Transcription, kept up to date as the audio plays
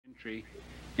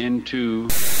Into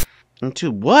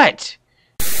what?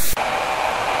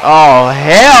 Oh,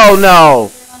 hell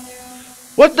no!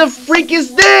 What the freak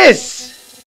is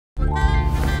this?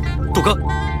 杜哥，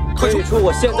退出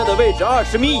我现在的位置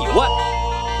20米以外。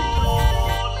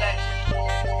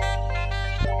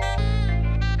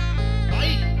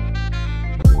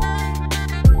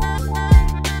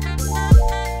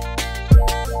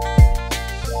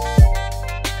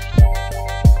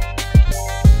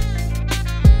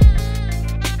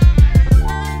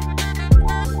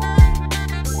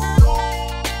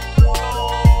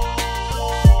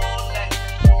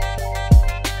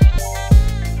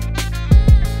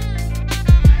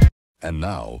 And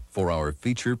now for our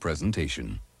feature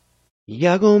presentation.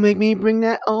 Y'all gonna make me bring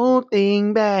that old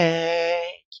thing back.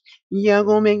 Y'all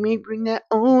gonna make me bring that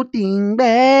old thing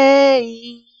back.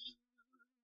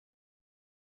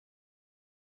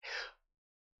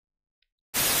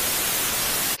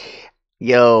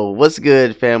 Yo, what's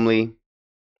good, family?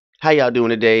 How y'all doing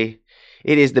today?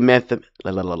 It is the method.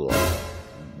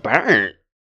 Burn.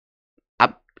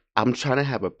 I'm trying to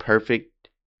have a perfect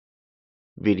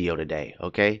video today,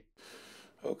 okay?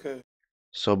 Okay.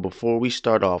 So before we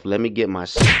start off, let me get my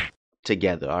stuff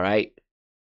together, alright?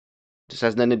 This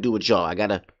has nothing to do with y'all. I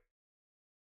gotta...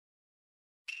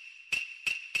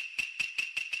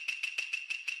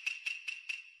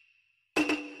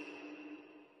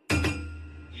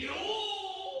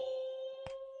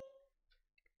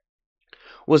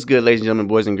 What's good, ladies and gentlemen,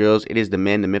 boys and girls? It is the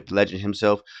man, the myth, the legend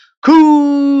himself,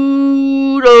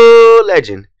 Kuro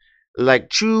Legend. Like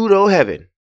true heaven.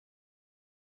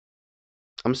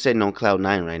 I'm sitting on cloud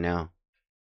 9 right now.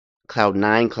 Cloud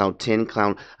 9, cloud 10,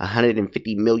 cloud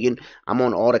 150 million. I'm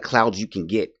on all the clouds you can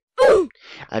get.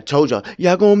 I told y'all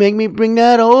gonna make me bring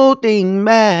that old thing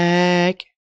back.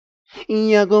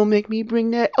 Y'all gonna make me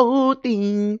bring that old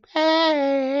thing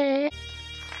back.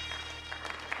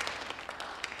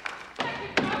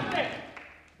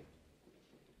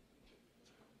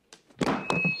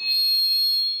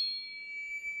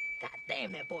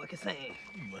 Damn, that boy can sing.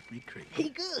 You must be crazy. He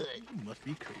good. You must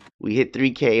be crazy. We hit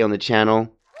 3K on the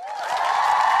channel.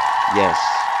 Yes,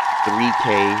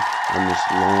 3K on this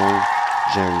long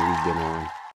journey we've been on.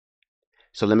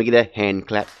 So let me get a hand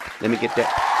clap. Let me get that.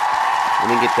 Let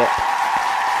me get that.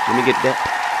 Let me get that.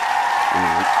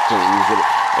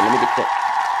 Let me get that.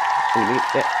 Let me get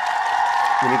that.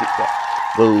 Let me get that.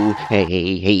 Whoa,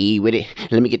 hey, with it.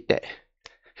 Let me get that.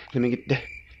 Let me get that.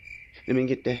 Let me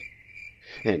get that.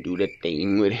 And do that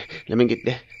thing with it. Let me get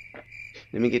that.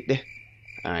 Let me get that.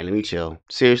 Alright, let me chill.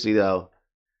 Seriously though,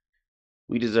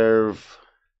 we deserve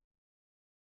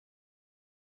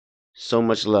so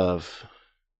much love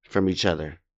from each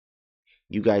other.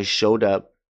 You guys showed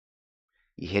up.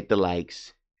 You hit the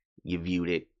likes. You viewed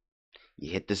it. You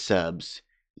hit the subs.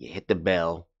 You hit the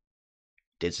bell.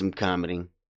 Did some commenting.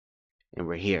 And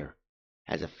we're here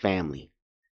as a family.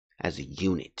 As a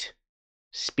unit.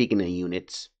 Speaking of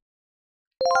units.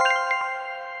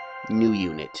 New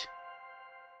unit.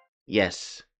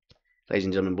 Yes. Ladies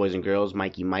and gentlemen, boys and girls,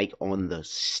 Mikey Mike on the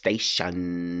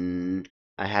station.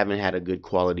 I haven't had a good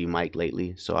quality mic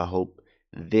lately, so I hope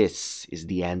this is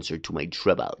the answer to my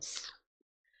troubles.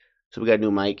 So we got a new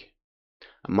mic,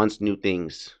 amongst new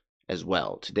things as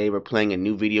well. Today we're playing a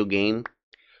new video game.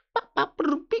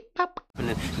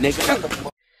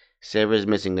 Sara is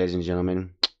missing, ladies and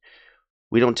gentlemen.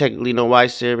 We don't technically know why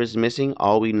Sara is missing.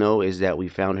 All we know is that we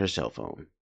found her cell phone.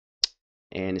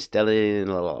 And instead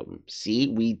of,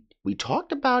 see, we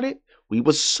talked about it. We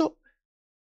was so...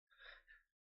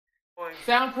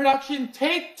 Sound production,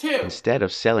 take 2. Instead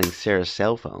of selling Sara's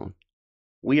cell phone,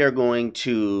 we are going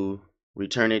to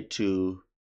return it to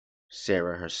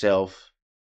Sara herself,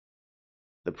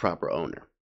 the proper owner.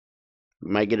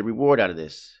 We might get a reward out of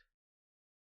this.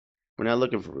 We're not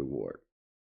looking for a reward.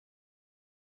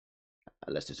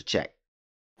 Unless there's a check.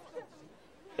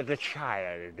 The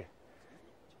child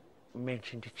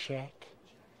mentioned a check.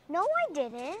 No, I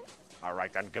didn't. All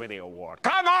right, then give me the award.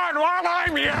 Come on while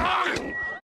I'm young!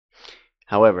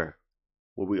 However,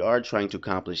 what we are trying to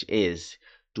accomplish is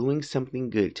doing something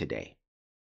good today.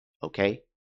 Okay?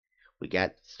 We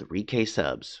got 3K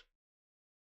subs.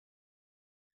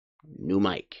 New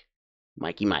mic.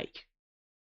 Mikey Mike.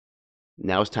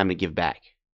 Now it's time to give back.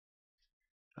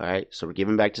 Alright, so we're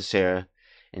giving back to Sara.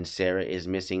 And Sara is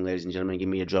missing, ladies and gentlemen. Give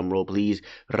me a drum roll, please.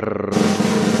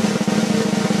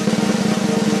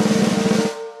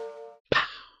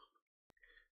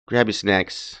 Grab your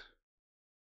snacks.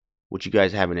 What you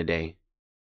guys having today?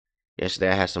 Yesterday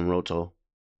I had some roto.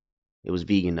 It was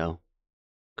vegan though,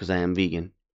 because I am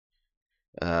vegan.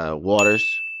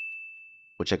 Waters,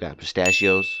 which I got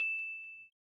pistachios,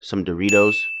 some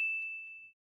Doritos,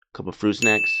 couple fruit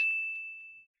snacks,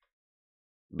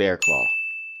 bear claw,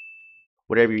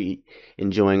 whatever you're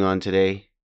enjoying on today.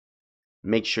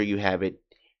 Make sure you have it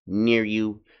near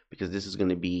you because this is going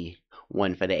to be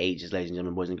one for the ages, ladies and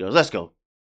gentlemen, boys and girls. Let's go.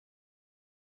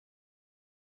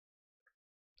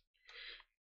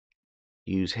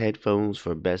 Use headphones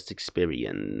for best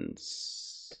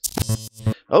experience.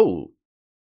 Oh,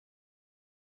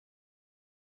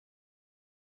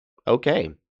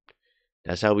 okay.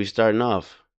 That's how we starting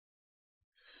off.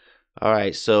 All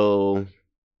right, so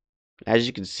as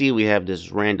you can see, we have this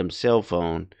random cell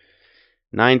phone.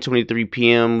 9:23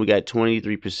 p.m. We got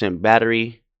 23%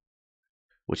 battery,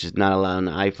 which is not allowed on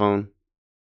the iPhone.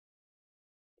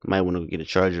 Might want to get a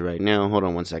charger right now. Hold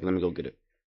on one second. Let me go get it.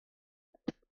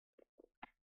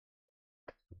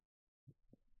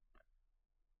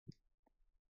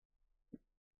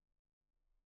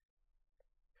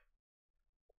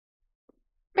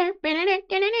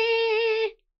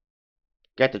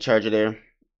 Got the charger there.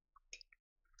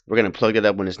 We're going to plug it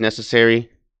up when it's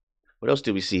necessary. What else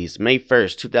do we see? It's May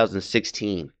 1st,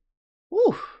 2016.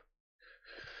 Woo!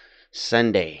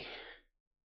 Sunday.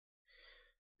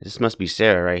 This must be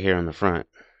Sarah right here on the front.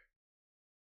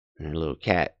 And her little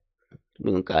cat.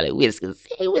 We're going to call it Whiskers.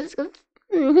 Hey, Whiskers.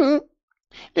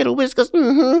 Little Whiskers.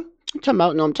 I'm talking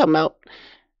about. No, I'm talking about.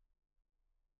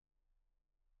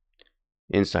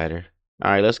 Insider.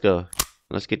 All right, let's go.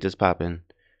 Let's get this popping.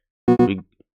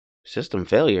 System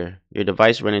failure. Your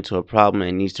device ran into a problem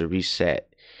and needs to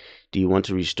reset. Do you want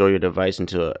to restore your device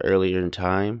into an earlier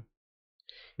time?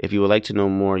 If you would like to know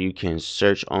more, you can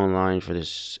search online for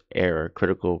this error.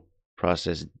 Critical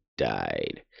process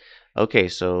died. Okay,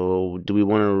 so do we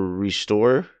want to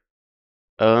restore?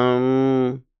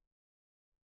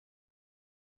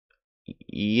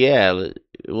 Yeah.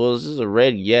 Well, this is a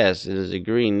red yes. It is a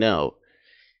green no.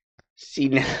 See,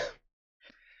 now,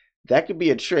 that could be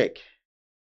a trick.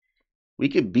 We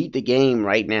could beat the game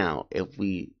right now if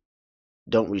we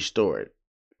don't restore it.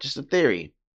 Just a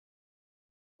theory.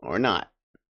 Or not.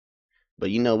 But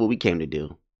you know what we came to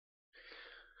do.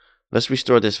 Let's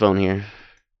restore this phone here.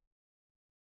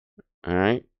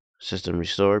 Alright. System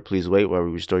restored. Please wait while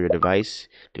we restore your device.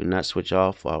 Do not switch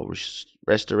off while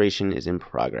restoration is in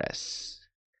progress.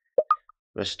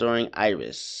 Restoring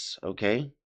iris.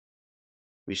 Okay.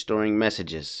 Restoring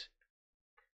messages.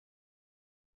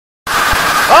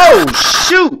 Oh,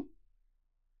 shoot!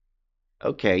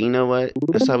 Okay, you know what?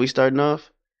 That's how we starting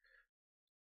off?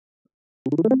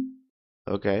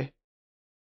 Okay.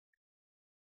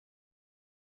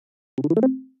 You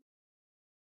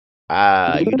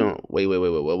don't... Wait.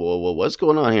 What's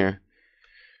going on here?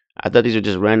 I thought these are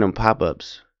just random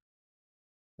pop-ups.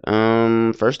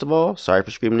 First of all, sorry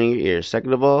for screaming in your ears.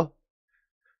 Second of all,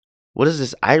 what is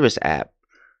this Iris app?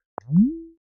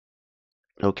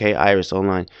 Okay, Iris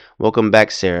online. Welcome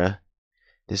back, Sarah.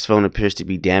 This phone appears to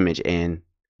be damaged and...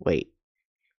 Wait,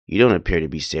 you don't appear to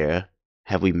be Sarah.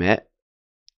 Have we met?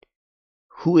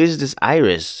 Who is this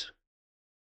Iris?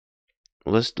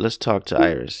 Let's talk to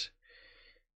Iris.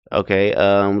 Okay,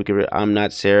 I'm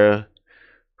not Sarah.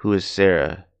 Who is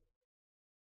Sarah?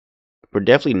 We're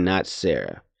definitely not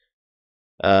Sarah.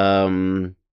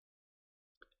 And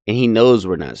he knows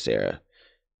we're not Sarah.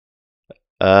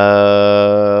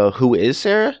 Who is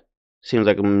Sarah? Seems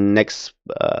like a next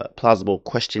plausible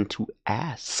question to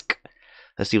ask.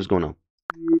 Let's see what's going on.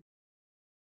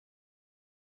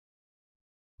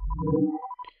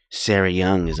 Sarah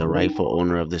Young is a rightful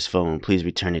owner of this phone. Please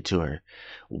return it to her.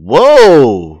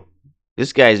 Whoa!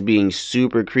 This guy's being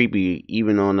super creepy,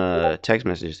 even on text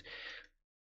messages.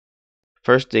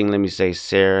 First thing, let me say,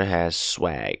 Sarah has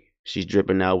swag. She's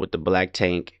dripping out with the black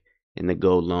tank and the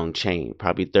gold long chain,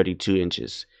 probably 32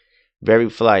 inches. Very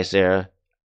fly, Sarah.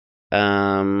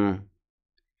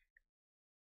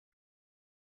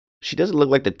 She doesn't look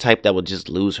like the type that would just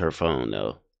lose her phone,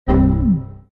 though.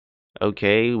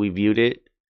 Okay, we viewed it.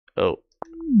 Oh.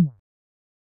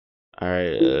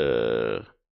 Alright,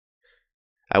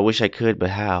 I wish I could, but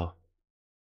how?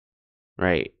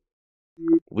 Right.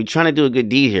 We trying to do a good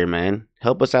deed here, man.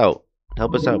 Help us out.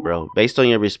 Help us out, bro. Based on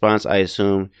your response, I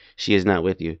assume she is not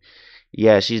with you.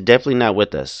 Yeah, she's definitely not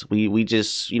with us. We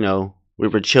just, we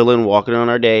were chilling, walking on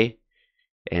our day,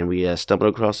 and we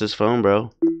stumbled across this phone,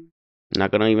 bro.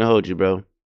 Not gonna even hold you, bro.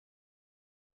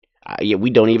 Yeah, we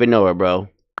don't even know her, bro.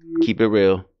 Keep it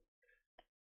real.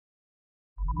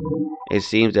 It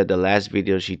seems that the last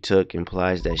video she took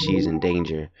implies that she's in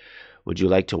danger. Would you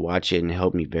like to watch it and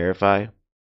help me verify?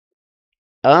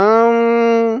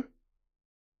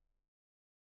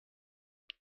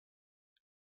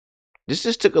 This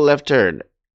just took a left turn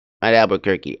at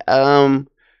Albuquerque.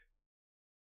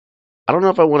 I don't know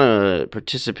if I want to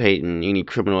participate in any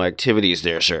criminal activities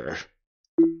there, sir.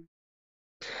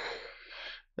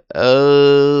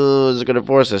 Oh, is it gonna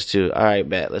force us to? All right,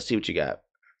 bet. Let's see what you got.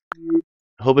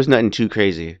 Hope it's nothing too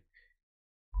crazy.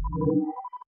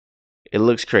 It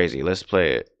looks crazy. Let's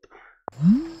play it.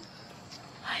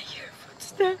 I hear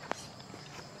footsteps.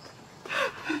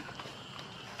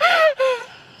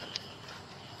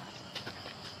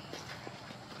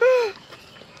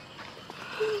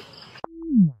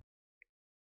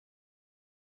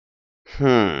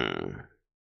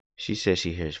 She says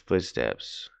she hears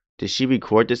footsteps. Did she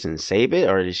record this and save it,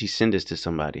 or did she send this to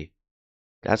somebody?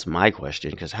 That's my question,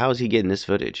 because how is he getting this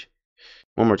footage?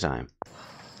 One more time.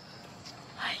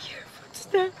 I hear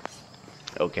footsteps.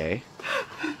 Okay.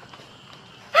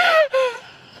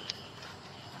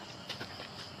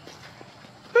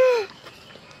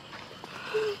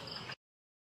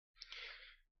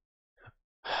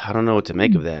 I don't know what to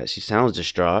make of that. She sounds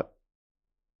distraught.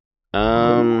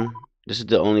 This is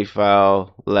the only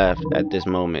file left at this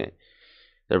moment.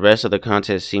 The rest of the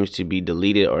content seems to be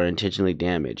deleted or intentionally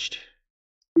damaged.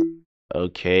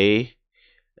 Okay.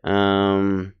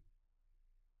 How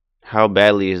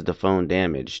badly is the phone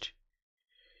damaged?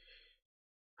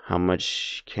 How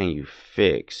much can you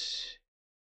fix?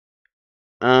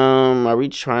 Are we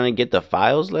trying to get the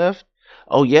files left?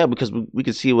 Oh yeah, because we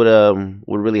can see what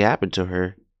really happened to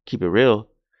her. Keep it real.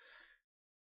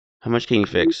 How much can you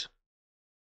fix?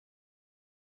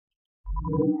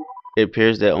 It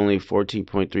appears that only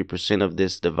 14.3% of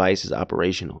this device is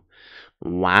operational.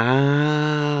 Wow.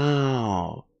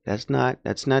 That's not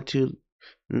too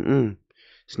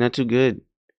it's not too good.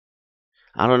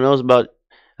 I don't know about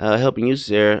helping you,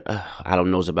 Sarah. I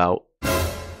don't know about.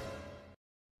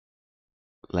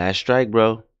 Last strike,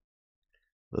 bro.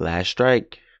 Last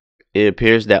strike. It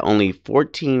appears that only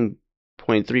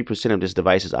 14.3% of this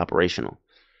device is operational.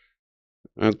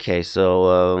 Okay,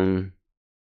 so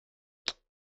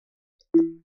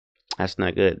that's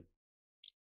not good.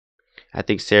 I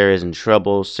think Sarah is in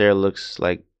trouble. Sarah looks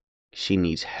like she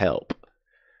needs help.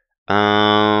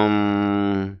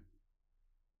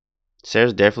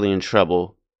 Sarah's definitely in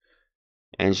trouble,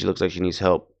 and she looks like she needs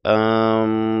help.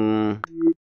 Let's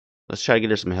try to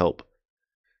get her some help.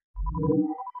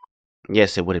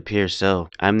 Yes, it would appear so.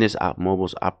 I'm this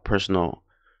mobile's personal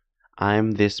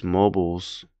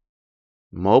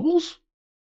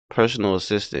personal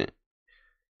assistant.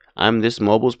 I'm this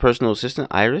mobile's personal assistant,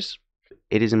 Iris.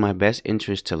 It is in my best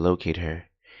interest to locate her,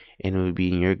 and it would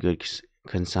be in your good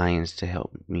conscience to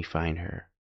help me find her.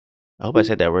 I hope I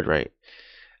said that word right.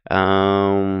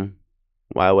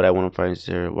 Why would I want to find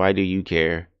Sarah? Why do you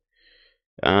care?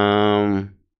 Why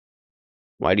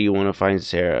do you want to find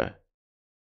Sarah?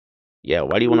 Yeah,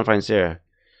 why do you want to find Sarah?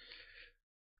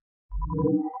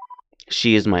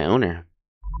 She is my owner.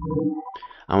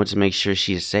 I want to make sure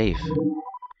she is safe.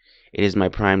 It is my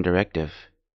prime directive.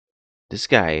 This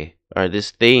guy, or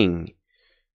this thing,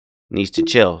 needs to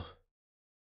chill.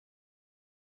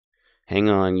 Hang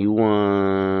on,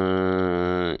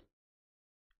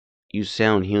 you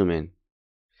sound human.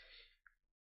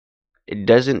 It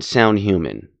doesn't sound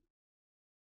human.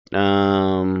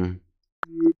 Hang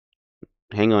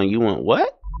on, you want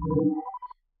what?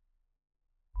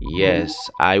 Yes,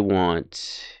 I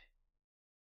want.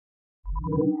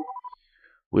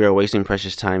 We are wasting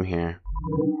precious time here.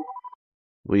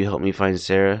 Will you help me find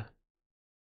Sarah?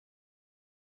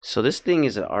 So this thing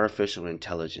is an artificial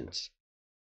intelligence,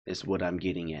 is what I'm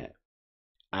getting at.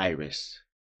 Iris,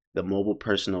 the mobile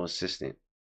personal assistant.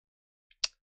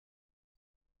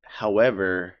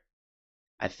 However,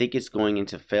 I think it's going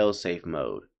into failsafe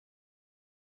mode.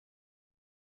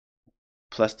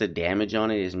 Plus the damage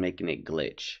on it is making it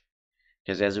glitch.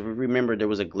 Because as we remember, there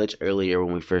was a glitch earlier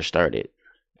when we first started.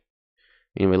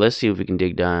 Anyway, let's see if we can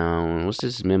dig down. What's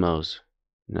this? Memos.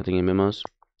 Nothing in memos?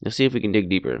 Let's see if we can dig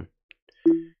deeper.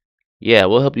 Yeah,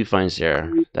 we'll help you find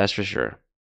Sarah. That's for sure.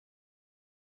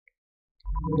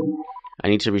 I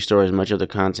need to restore as much of the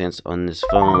contents on this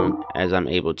phone as I'm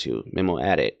able to. Memo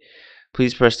added.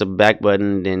 Please press the back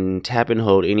button, then tap and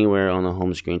hold anywhere on the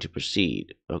home screen to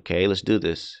proceed. Okay, let's do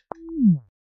this.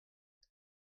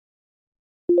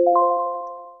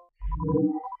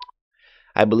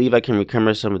 I believe I can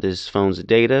recover some of this phone's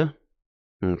data.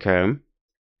 Okay.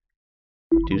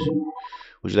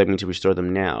 Would you like me to restore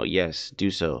them now? Yes,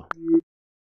 do so.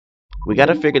 We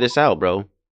gotta figure this out, bro.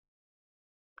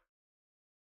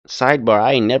 Sidebar,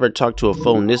 I ain't never talked to a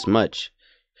phone this much.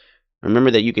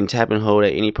 Remember that you can tap and hold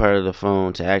at any part of the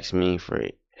phone to ask me for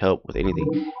help with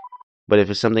anything. But if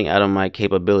it's something out of my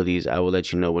capabilities, I will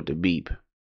let you know with the beep.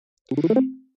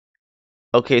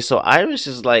 Okay, so Iris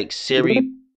is like Siri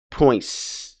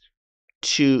points.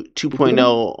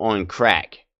 2.0 on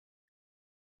crack.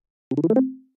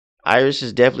 Iris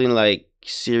is definitely like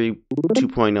Siri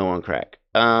 2.0 on crack.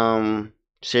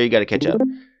 Siri, you gotta catch up.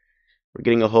 We're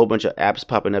getting a whole bunch of apps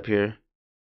popping up here.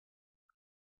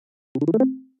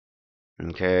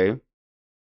 Okay.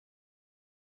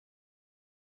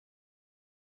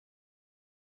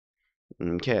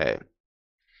 Okay.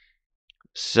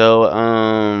 So,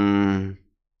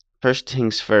 first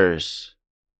things first.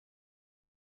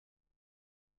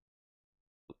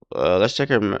 Let's check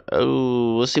her.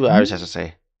 Oh, let's see what Iris has to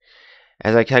say.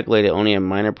 As I calculated, only a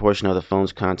minor portion of the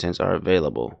phone's contents are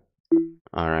available.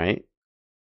 Alright.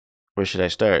 Where should I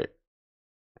start?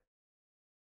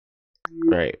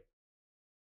 Right.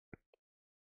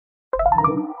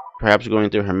 Perhaps going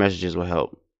through her messages will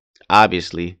help.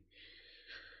 Obviously.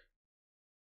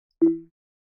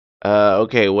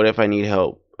 Okay, what if I need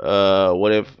help?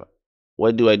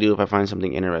 What do I do if I find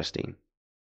something interesting?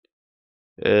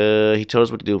 He told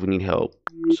us what to do if we need help.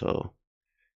 So,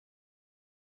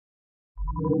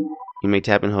 you may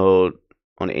tap and hold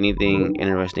on anything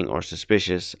interesting or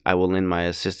suspicious. I will lend my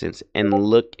assistance and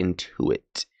look into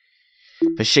it.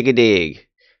 For Shigadig.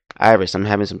 Iris, I'm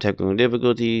having some technical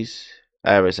difficulties.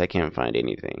 Iris, I can't find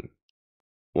anything.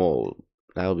 Well,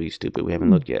 that'll be stupid. We haven't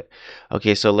looked yet.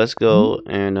 Okay, so let's go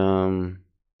and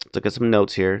let's look at some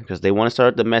notes here because they want to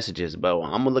start the messages, but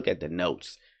I'm gonna look at the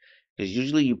notes because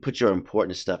usually you put your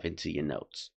important stuff into your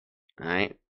notes. All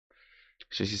right.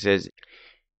 So she says,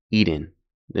 Eden,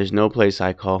 there's no place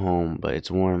I call home, but it's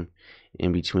warm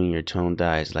in between your toned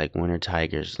eyes like winter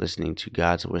tigers listening to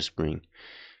God's whispering.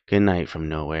 Good night from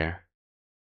nowhere.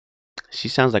 She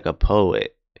sounds like a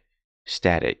poet.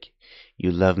 Static.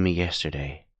 You loved me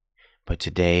yesterday, but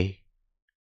today,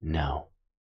 no.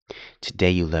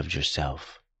 Today you loved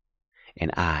yourself,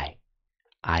 and I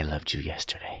loved you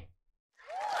yesterday.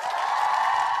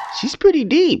 She's pretty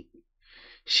deep.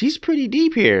 She's pretty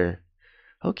deep here.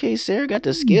 Okay, Sarah got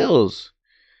the skills.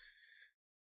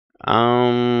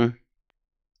 Whoa!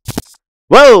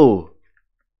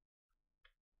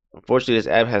 Unfortunately, this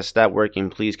app has stopped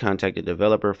working. Please contact the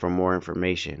developer for more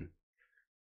information.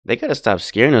 They gotta stop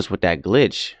scaring us with that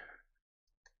glitch.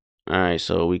 Alright,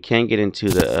 so we can't get into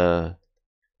the,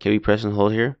 can we press and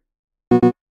hold here?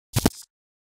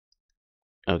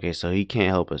 Okay, so he can't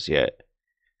help us yet.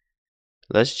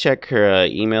 Let's check her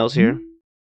emails here.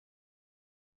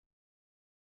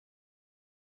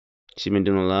 She's been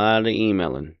doing a lot of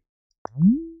emailing.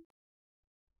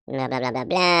 Blah, blah, blah, blah,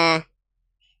 blah.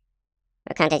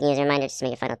 We're contacting you as a reminder to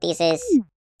submit your final thesis.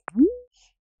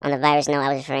 On the virus note,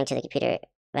 I was referring to the computer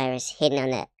virus hidden on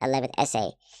the 11th essay.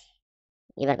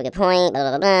 You brought up a good point,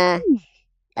 blah, blah, blah,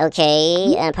 blah.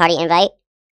 Okay, party invite.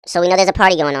 So we know there's a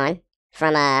party going on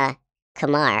from,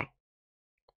 Kamar.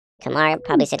 Kamar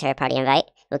probably sent her a party invite.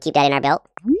 We'll keep that in our belt.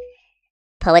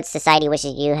 Poets Society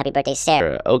wishes you happy birthday,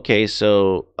 Sarah. Okay,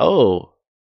 so, oh,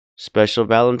 special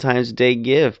Valentine's Day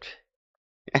gift.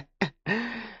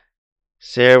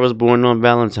 Sarah was born on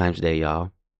Valentine's Day,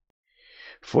 y'all.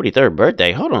 43rd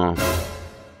birthday, hold on.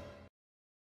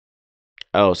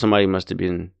 Oh, somebody must have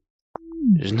been...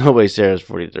 There's no way Sarah's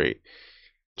 43.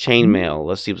 Chainmail,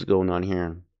 let's see what's going on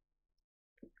here.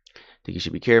 Think you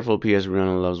should be careful. P.S.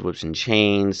 Rihanna loves whips and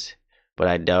chains, but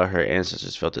I doubt her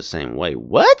ancestors felt the same way.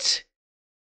 What?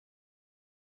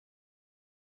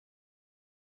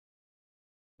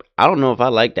 I don't know if I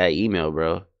like that email,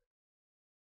 bro.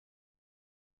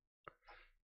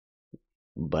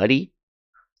 Buddy?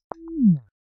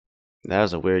 That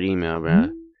was a weird email,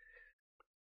 bro.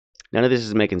 None of this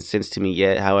is making sense to me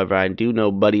yet. However, I do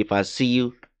know, buddy, if I see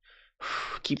you,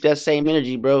 keep that same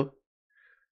energy, bro.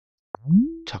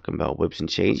 Talking about whips and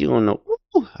chains. You don't know.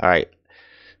 All right.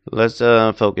 Let's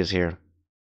focus here.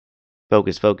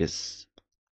 Focus.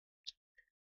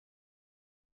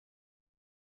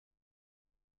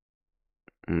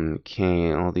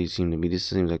 Okay, all these seem to be... This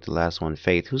seems like the last one.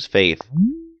 Faith. Who's Faith?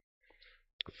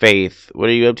 Faith, what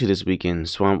are you up to this weekend?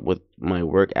 Swamped with my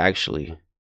work, actually.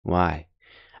 Why?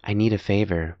 I need a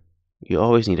favor. You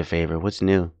always need a favor. What's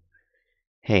new?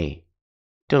 Hey,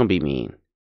 don't be mean.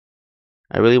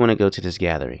 I really want to go to this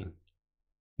gathering.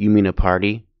 You mean a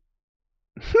party?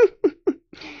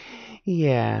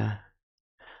 Yeah.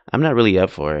 I'm not really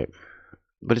up for it.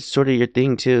 But it's sort of your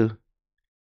thing, too.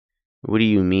 What do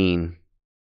you mean?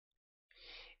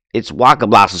 It's Waka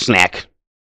Blossom Snack.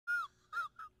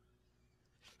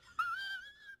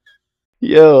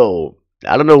 Yo,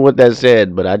 I don't know what that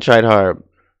said, but I tried hard.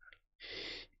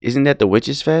 Isn't that the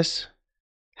Witches Fest?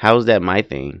 How's that my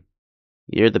thing?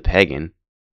 You're the pagan.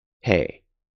 Hey,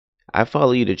 I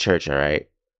follow you to church, alright?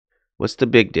 What's the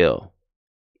big deal?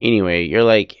 Anyway, you're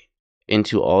like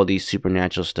into all these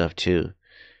supernatural stuff too.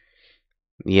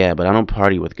 Yeah, but I don't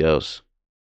party with ghosts.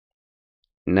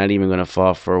 Not even gonna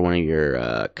fall for one of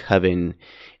your coven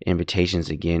invitations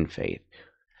again, Faith.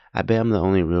 I bet I'm the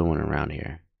only real one around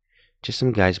here. Just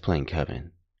some guys playing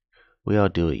coven. We all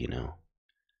do it, you know.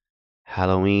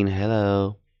 Halloween,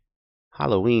 hello.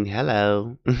 Halloween,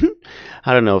 hello.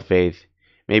 I don't know, Faith.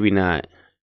 Maybe not.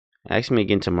 Ask me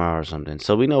again tomorrow or something.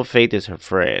 So we know Faith is her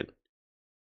friend.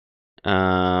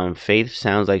 Faith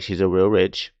sounds like she's a real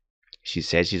witch. She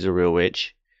says she's a real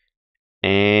witch.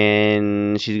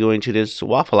 And she's going to this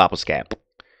Waffle Apple Scap,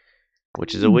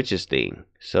 which is a witch's thing.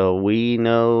 So we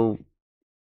know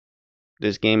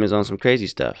this game is on some crazy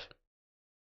stuff.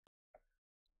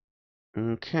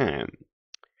 Okay.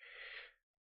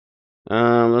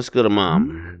 Let's go to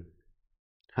Mom.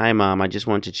 Hi, Mom. I just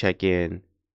want to check in.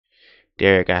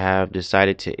 Derek, I have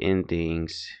decided to end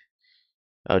things.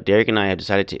 Oh, Derek and I have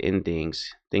decided to end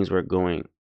things. Things were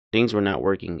not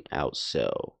working out,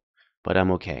 but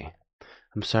I'm okay.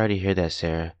 I'm sorry to hear that,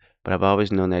 Sarah, but I've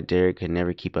always known that Derek could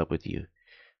never keep up with you.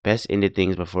 Best ended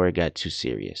things before it got too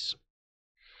serious.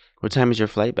 What time is your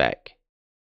flight back?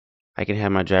 I can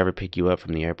have my driver pick you up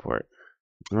from the airport.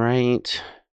 Right.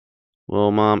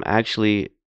 Well, Mom,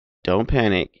 actually, don't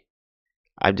panic.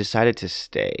 I've decided to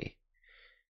stay.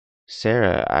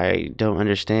 Sarah, I don't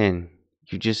understand.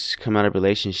 You just come out of a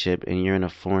relationship and you're in a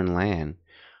foreign land.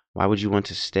 Why would you want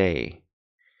to stay?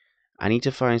 I need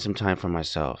to find some time for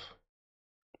myself.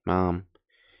 Mom,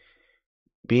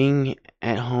 being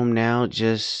at home now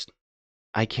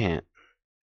I can't.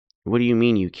 What do you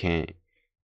mean you can't?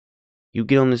 You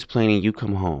get on this plane and you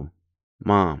come home.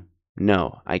 Mom,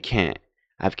 no, I can't.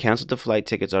 I've canceled the flight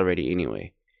tickets already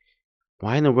anyway.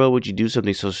 Why in the world would you do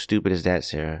something so stupid as that,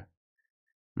 Sarah?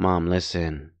 Mom,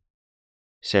 listen.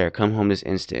 Sarah, come home this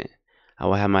instant. I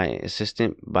will have my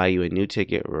assistant buy you a new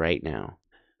ticket right now.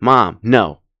 Mom,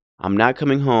 no. I'm not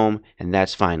coming home, and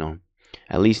that's final.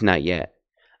 At least not yet.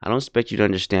 I don't expect you to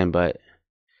understand, but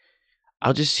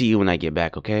I'll just see you when I get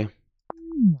back, okay?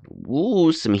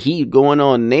 Ooh, some heat going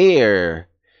on there.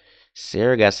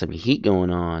 Sarah got some heat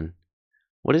going on.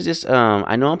 What is this?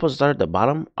 I know I'm supposed to start at the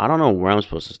bottom. I don't know where I'm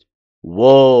supposed to.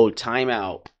 Whoa,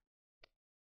 timeout.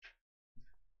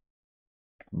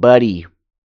 Buddy.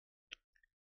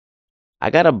 I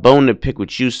got a bone to pick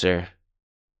with you, sir.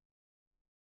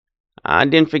 I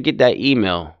didn't forget that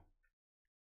email.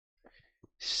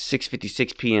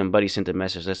 6:56 p.m. Buddy sent a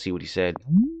message. Let's see what he said.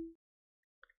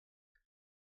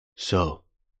 So,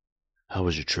 how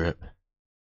was your trip?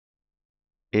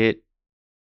 It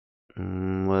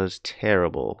was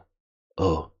terrible.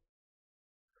 Oh,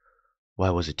 why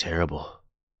was it terrible?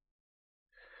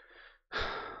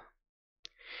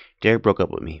 Derek broke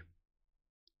up with me.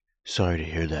 Sorry to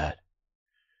hear that.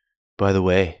 By the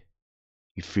way,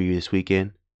 you free this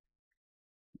weekend?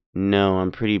 No,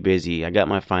 I'm pretty busy. I got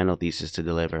my final thesis to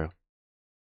deliver.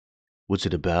 What's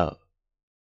it about?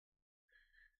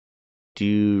 Do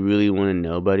you really want to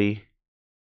know, buddy?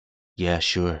 Yeah,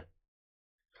 sure.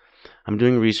 I'm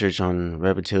doing research on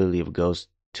repetitivity of ghosts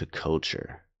to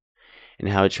culture, and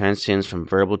how it transcends from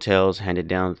verbal tales handed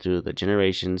down through the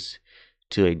generations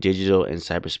to a digital and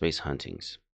cyberspace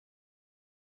huntings.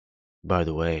 By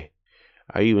the way,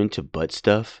 are you into butt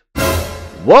stuff?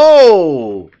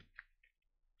 Whoa!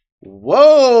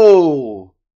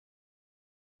 Whoa!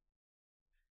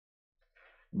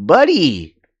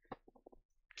 Buddy!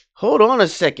 Hold on a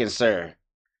second, sir.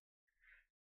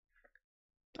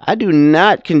 I do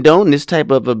not condone this type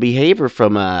of a behavior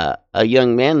from a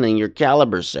young man in your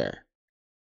caliber, sir.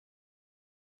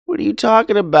 What are you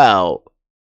talking about?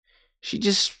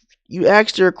 You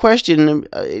asked her a question,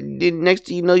 and next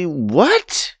thing you know,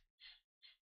 what?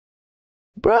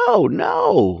 Bro,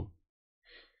 no.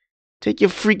 Take your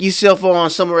freaky self on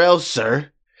somewhere else,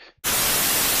 sir.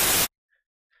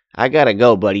 I gotta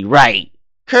go, buddy. Right.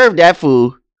 Curve that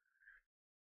fool.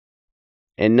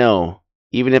 And no,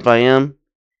 even if I am,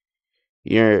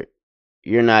 you're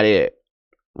not it.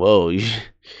 Whoa, you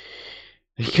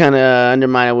kind of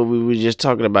undermine what we were just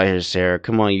talking about here, Sarah.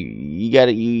 Come on, you got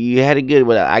it. You had it good,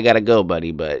 but I gotta go,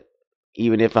 buddy. But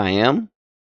even if I am,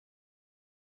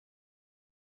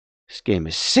 this game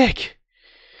is sick.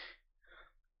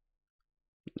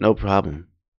 No problem.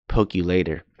 Poke you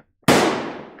later.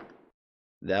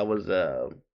 That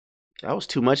was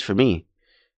too much for me.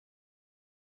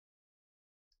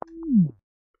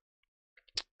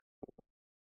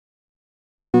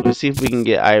 Let's see if we can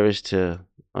get Iris to.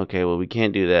 Okay, well we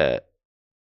can't do that.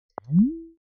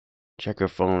 Check her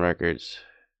phone records.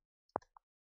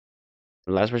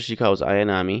 The last person she called was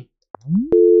Ayanami.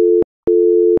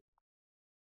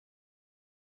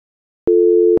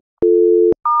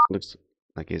 Looks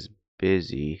like it's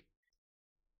busy.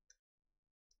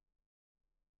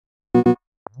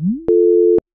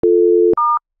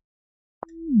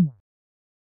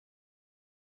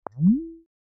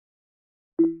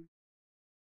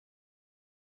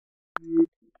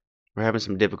 We're having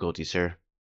some difficulty, sir.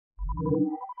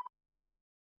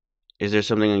 Is there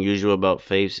something unusual about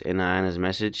Faith's and Anna's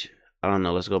message? I don't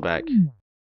know. Let's go back.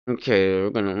 Okay, we're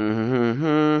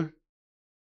gonna.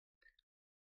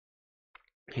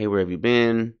 Hey, where have you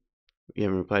been? You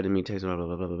haven't replied to me. Text blah blah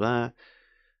blah blah blah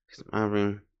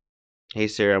blah. Hey,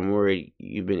 Sarah, I'm worried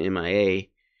you've been MIA.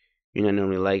 You're not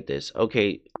normally like this.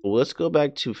 Okay, well, let's go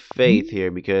back to Faith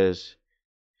here because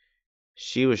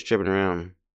she was tripping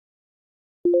around.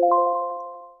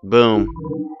 Boom.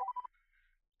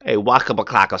 Hey,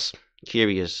 Wakabaklakas.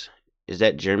 Curious. Is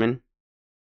that German?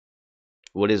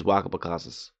 What is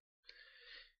Wakabaklakas?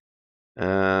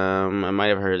 I might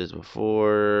have heard this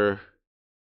before.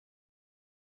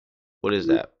 What is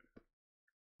that?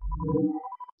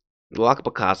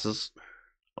 Wakabaklakas,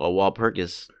 or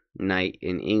Walpurgis Night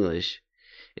in English,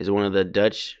 is one of the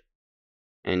Dutch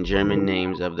and German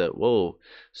names of the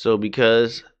So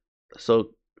because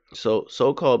so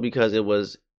called because it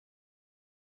was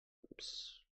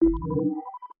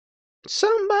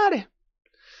somebody.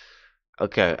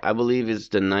 Okay, I believe it's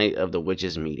the night of the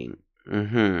witches meeting.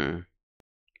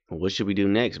 What should we do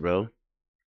next, bro?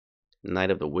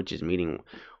 Night of the witches meeting.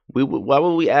 Why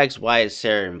would we ask why is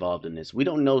Sarah involved in this? We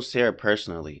don't know Sarah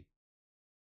personally.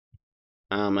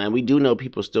 And we do know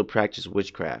people still practice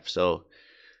witchcraft. So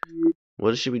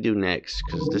what should we do next?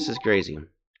 Because this is crazy.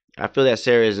 I feel that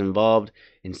Sarah is involved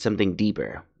in something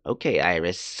deeper. Okay,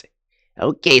 Iris.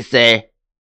 Okay, sir.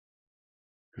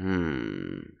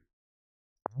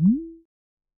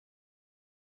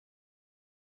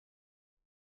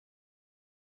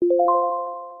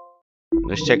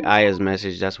 Let's check Aya's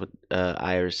message. That's what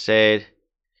Iris said.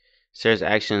 Sarah's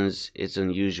actions, it's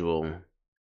unusual.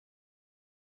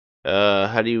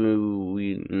 How do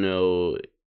we know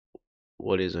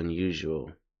what is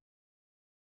unusual?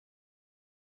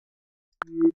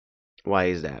 Why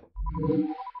is that?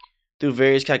 Through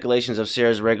various calculations of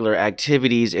Sarah's regular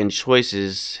activities and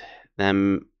choices that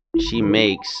she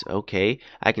makes, okay,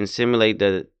 I can simulate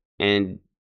and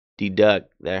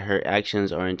deduct that her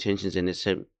actions or intentions in this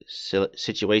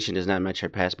situation does not match her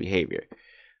past behavior.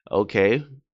 Okay.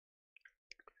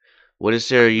 What is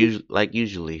Sarah like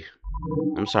usually?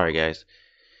 I'm sorry, guys.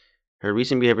 Her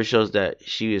recent behavior shows that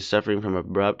she is suffering from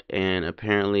abrupt and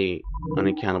apparently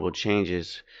unaccountable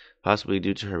changes, possibly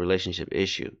due to her relationship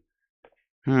issue.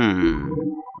 But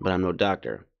I'm no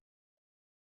doctor.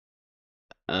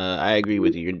 I agree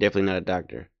with you. You're definitely not a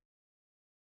doctor.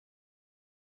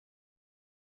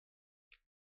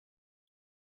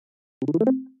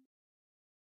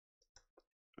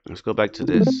 Let's go back to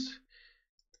this.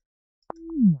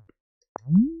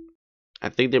 I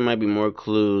think there might be more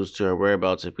clues to her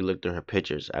whereabouts if we look through her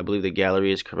pictures. I believe the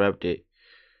gallery is corrupted.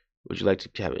 Would you like to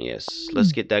have it? Yes.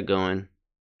 Let's get that going.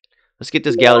 Let's get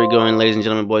this gallery going, ladies and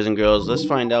gentlemen, boys and girls. Let's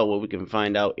find out what we can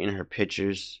find out in her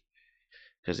pictures.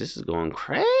 Because this is going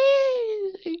crazy.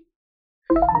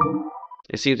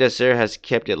 It seems that Sarah has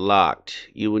kept it locked.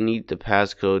 You will need the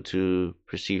passcode to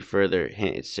proceed further.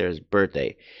 Hint, it's Sarah's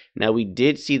birthday. Now, we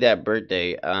did see that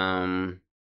birthday. Can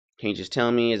you just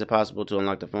tell me, is it possible to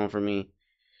unlock the phone for me?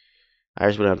 I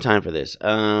just wouldn't have time for this.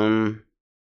 I'm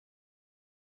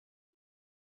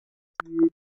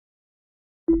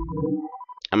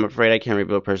afraid I can't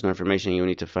reveal personal information. You will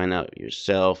need to find out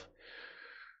yourself.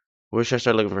 Where should I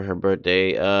start looking for her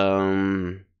birthday?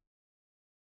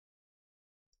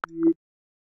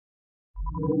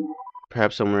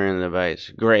 Perhaps somewhere in the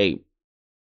device. Great.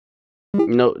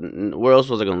 No, where else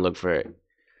was I gonna look for it?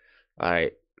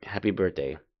 Alright. Happy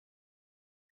birthday.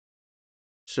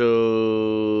 So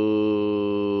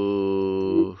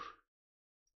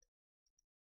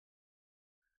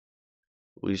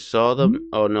we saw them.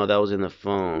 Oh no, that was in the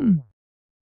phone.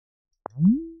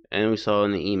 And we saw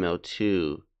in the email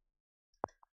too.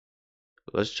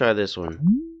 Let's try this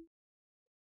one.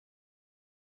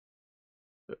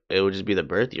 It would just be the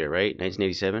birth year, right?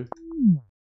 1987.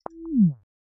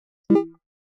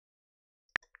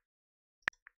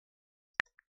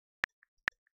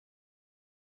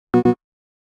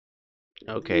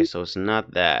 Okay, so it's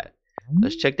not that.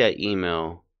 Let's check that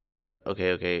email.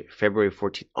 Okay. February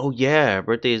 14th. Oh yeah, her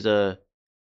birthday is so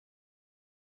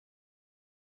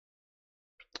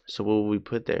what will we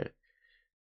put there?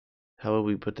 How will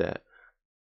we put that?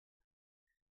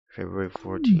 February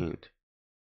 14th.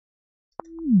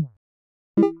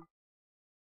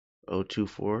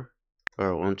 024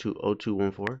 or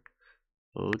 0214.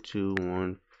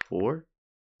 0214. 4?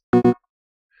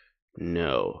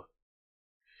 No.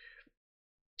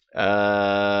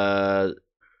 I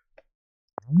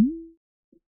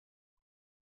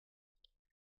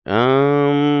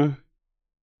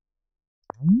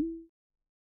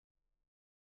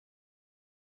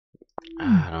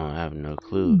don't have no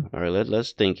clue. All right,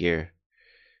 let's think here.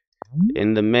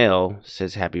 In the mail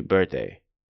says happy birthday.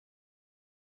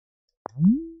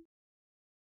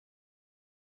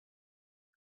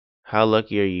 How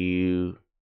lucky are you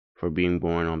for being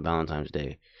born on Valentine's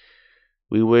Day?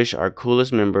 We wish our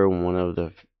coolest member one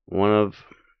of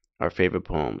our favorite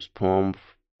poems. Poem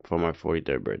from our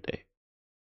 43rd birthday.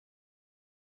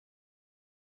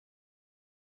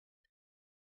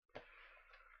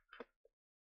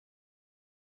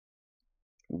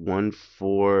 One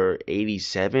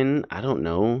 487. I don't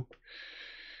know.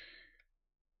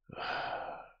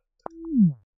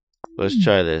 Let's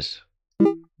try this.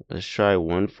 Let's try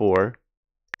 1-4.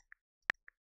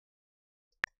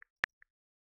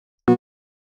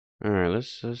 All right,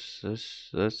 let's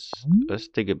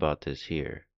think about this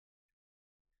here.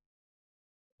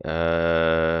 We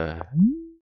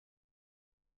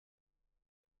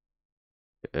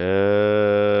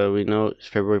know it's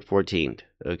February 14th.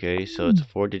 Okay, so it's a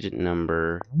 4-digit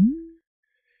number.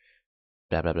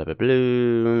 Blah blah blah blah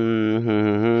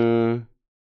blah.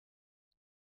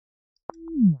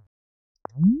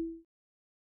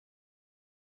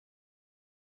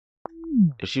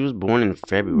 If she was born in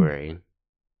February,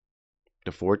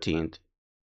 the 14th,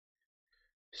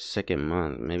 second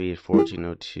month, maybe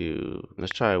 1402.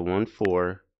 Let's try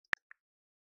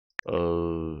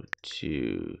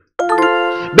 1402.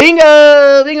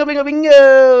 Bingo! Bingo, bingo,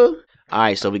 bingo!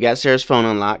 Alright, so we got Sarah's phone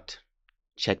unlocked.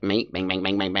 Checkmate. Bang, bang,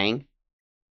 bang, bang, bang.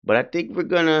 But I think I'm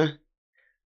gonna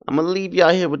leave y'all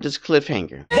here with this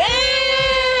cliffhanger.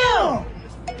 Damn!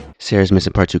 Sarah's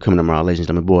Missing Part 2 coming tomorrow, ladies and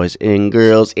gentlemen, boys and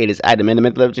girls. It is I, the man, the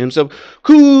mental legend himself,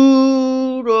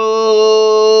 Kuro.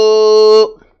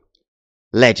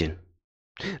 Legend.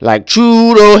 Like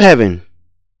true to heaven.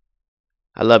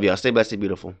 I love y'all. Stay blessed, stay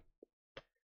beautiful.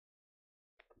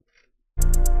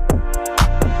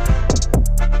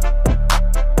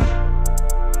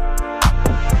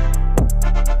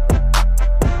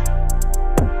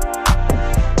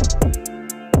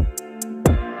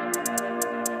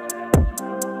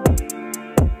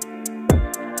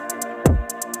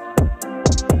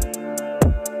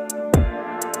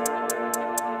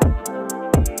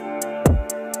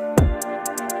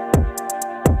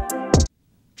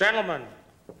 Gentlemen,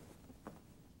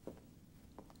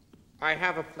 I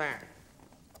have a plan.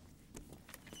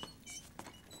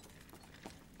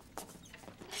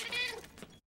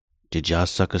 Did y'all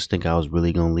suckers think I was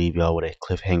really gonna leave y'all with a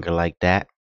cliffhanger like that?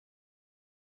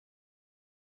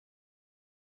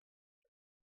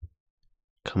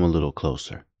 Come a little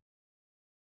closer.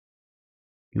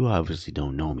 You obviously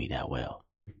don't know me that well.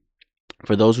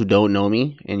 For those who don't know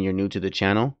me and you're new to the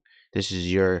channel, this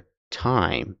is your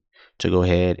time to go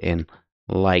ahead and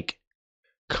like,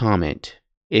 comment,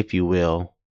 if you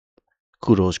will.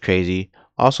 Kudos crazy.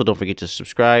 Also, don't forget to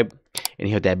subscribe and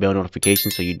hit that bell notification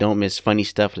so you don't miss funny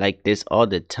stuff like this all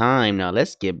the time. Now,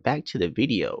 let's get back to the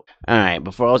video. Alright,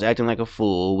 before I was acting like a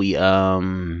fool, we, it's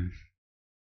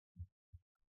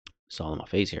all on my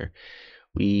face here.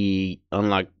 We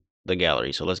unlocked the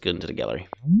gallery, so let's get into the gallery.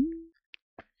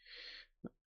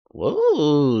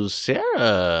 Whoa,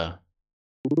 Sarah.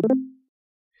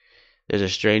 There's a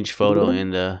strange photo in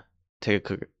the...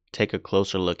 Take a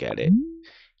closer look at it.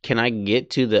 Can I get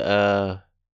to the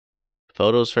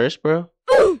photos first, bro?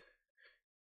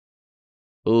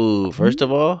 Ooh, first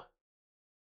of all,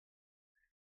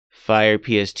 Fire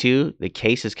PS2. The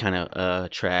case is kind of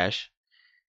trash.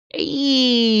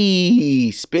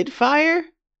 Hey, Spitfire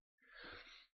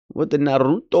with the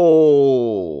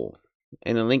Naruto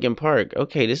and the Linkin Park.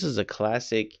 Okay, this is a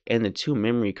classic, and the 2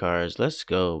 memory cards. Let's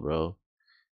go, bro.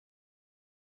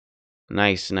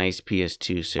 Nice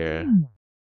PS2, Sarah.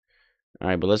 All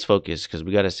right, but let's focus because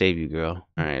we gotta save you, girl.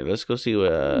 All right, let's go see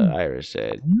what Iris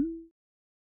said.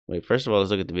 Wait, first of all,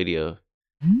 let's look at the video.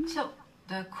 So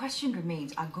the question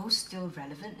remains: are ghosts still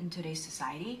relevant in today's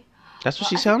society? That's what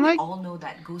she sound like? We all know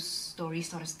that ghost stories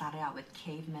sort of started out with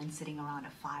cavemen sitting around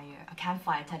a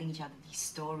campfire, telling each other these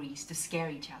stories to scare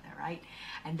each other, right?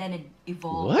 And then it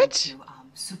evolved into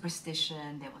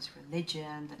superstition. There was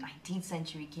religion. The 19th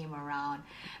century came around,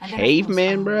 and then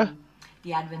caveman, bruh.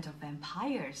 The advent of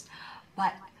vampires.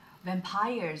 But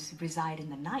vampires reside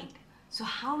in the night. So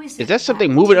how is it? Is that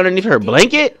something moving underneath her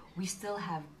blanket? We still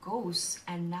have ghosts,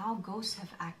 and now ghosts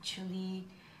have actually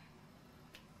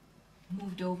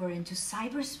moved over into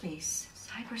cyberspace.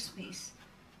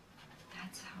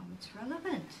 That's how it's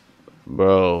relevant.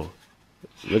 Bro,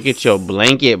 look at your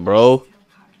blanket, bro.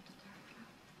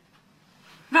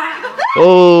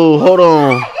 Oh, hold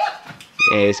on.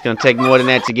 Yeah, it's gonna take more than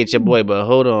that to get your boy, but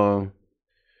hold on.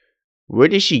 Where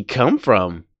did she come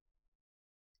from?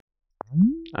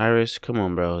 Iris, come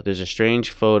on, bro. There's a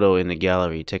strange photo in the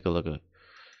gallery. Take a look.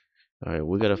 Alright,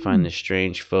 we gotta find this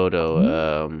strange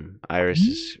photo Iris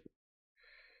is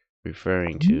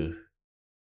referring to.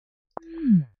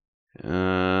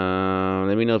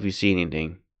 Let me know if you see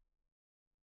anything.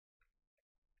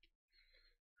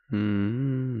 No.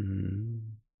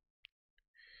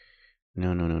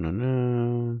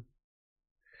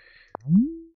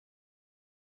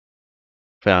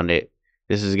 Found it.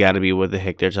 This has got to be what the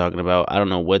heck they're talking about. I don't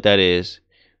know what that is.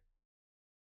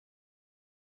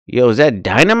 Yo, is that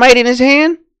dynamite in his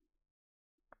hand?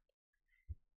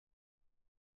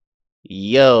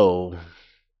 Yo.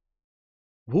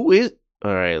 Who is...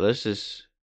 Alright, let's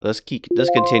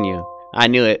continue. I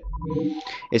knew it.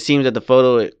 It seems that the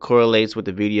photo correlates with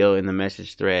the video in the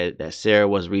message thread that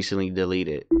Sarah has recently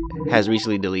deleted.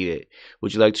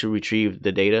 Would you like to retrieve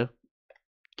the data?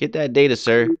 Get that data,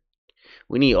 sir.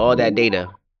 We need all that data.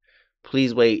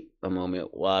 Please wait a moment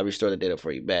while I restore the data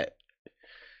for you back.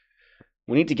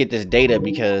 We need to get this data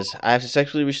because I have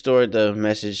successfully restored the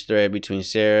message thread between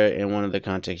Sarah and one of the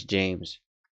contacts, James.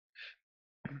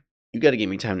 You gotta give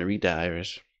me time to read that,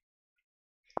 Iris.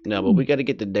 No, but we gotta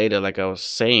get the data like I was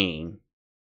saying.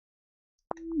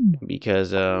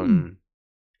 Because,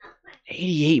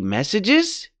 88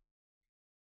 messages?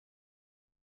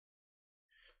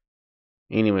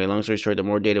 Anyway, long story short, the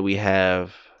more data we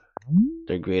have,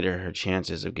 the greater her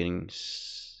chances of getting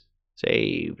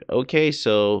saved. Okay,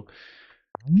 so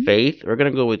Faith, we're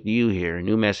gonna go with you here.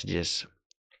 New messages.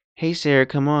 Hey Sarah,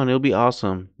 come on, it'll be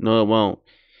awesome. No, it won't.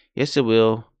 Yes, it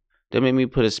will. Don't make me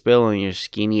put a spell on your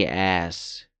skinny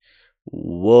ass.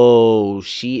 Whoa,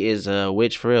 she is a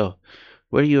witch for real.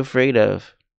 What are you afraid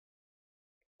of?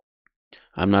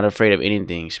 I'm not afraid of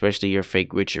anything, especially your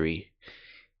fake witchery.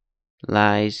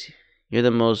 Lies. You're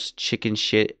the most chicken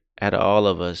shit out of all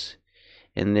of us.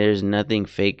 And there's nothing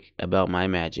fake about my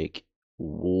magic.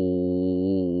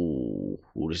 Ooh,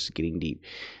 this is getting deep.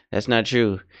 That's not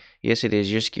true. Yes, it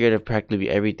is. You're scared of practically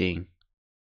everything.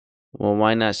 Well,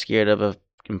 why not scared of a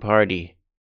party?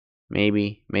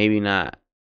 Maybe not.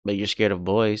 But you're scared of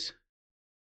boys.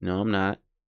 No, I'm not.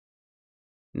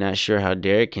 Not sure how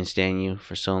Derek can stand you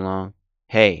for so long.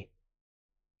 Hey,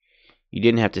 you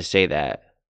didn't have to say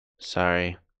that.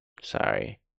 Sorry.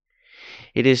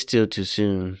 It is still too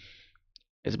soon.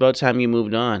 It's about time you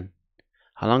moved on.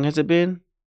 How long has it been?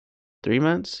 3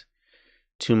 months?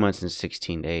 2 months and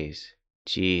 16 days.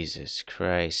 Jesus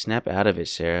Christ. Snap out of it,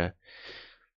 Sarah.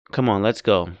 Come on, let's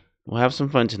go. We'll have some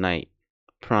fun tonight.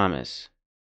 Promise.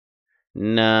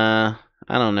 Nah,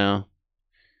 I don't know.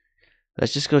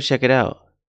 Let's just go check it out.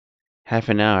 Half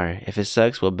an hour. If it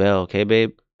sucks, we'll bail, okay,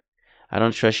 babe? I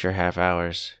don't trust your half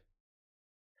hours.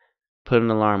 Put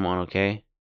an alarm on, okay?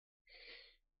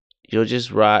 You'll just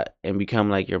rot and become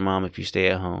like your mom if you stay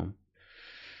at home.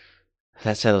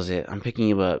 That settles it. I'm picking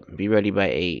you up. Be ready by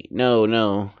 8.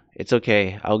 No. It's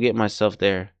okay. I'll get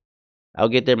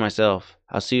there myself.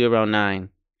 I'll see you around 9.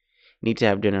 Need to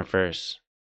have dinner first.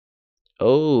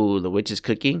 Oh, the witch is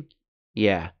cooking?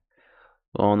 Yeah.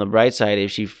 Well, on the bright side,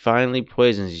 if she finally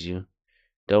poisons you,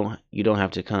 you don't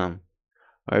have to come.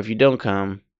 Or if you don't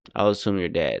come, I'll assume you're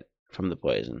dead from the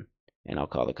poison, and I'll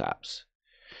call the cops.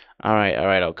 Alright,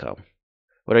 I'll come.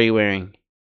 What are you wearing?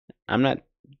 I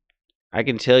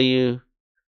can tell you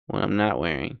what I'm not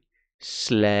wearing.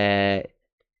 Slut.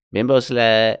 Bimbo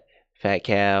slut. Fat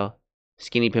cow.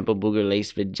 Skinny pimple booger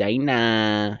lace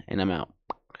vagina. And I'm out.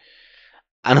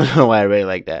 I don't know why I really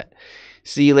like that.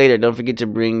 See you later. Don't forget to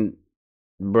bring...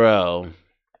 Bro.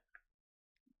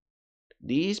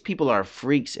 These people are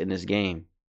freaks in this game.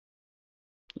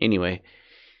 Anyway.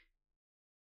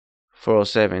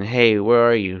 407. Hey, where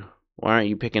are you? Why aren't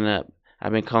you picking up?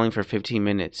 I've been calling for 15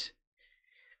 minutes.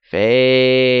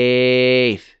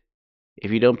 Faith. If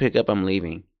you don't pick up, I'm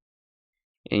leaving.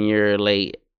 And you're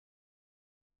late.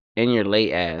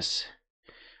 Ass.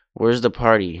 Where's the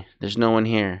party? There's no one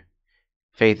here.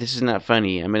 Faith, this is not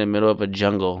funny. I'm in the middle of a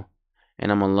jungle.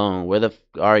 And I'm alone. Where the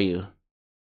are you?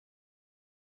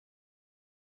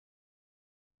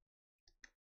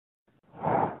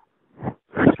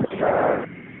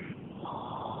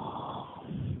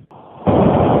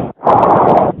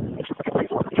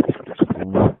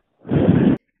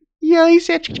 Yeah, he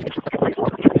said...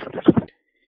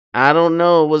 I don't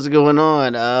know what's going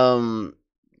on.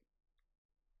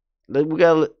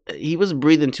 He was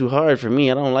breathing too hard for me.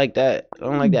 I don't like that. I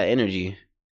don't like that energy.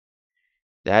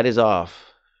 That is off.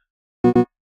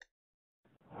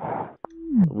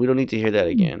 We don't need to hear that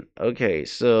again. Okay,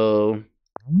 so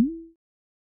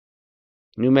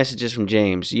new messages from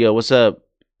James. Yo, what's up?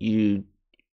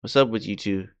 What's up with you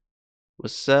two?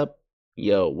 What's up?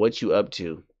 Yo, what you up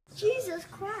to? Jesus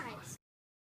Christ.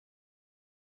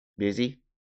 Busy?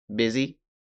 Busy?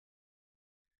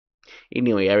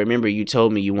 Anyway, I remember you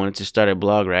told me you wanted to start a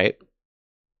blog, right?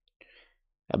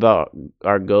 About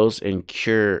our ghost and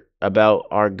curse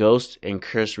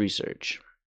research.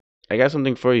 I got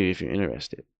something for you if you're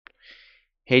interested.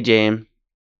 Hey, James.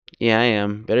 Yeah, I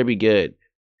am. Better be good.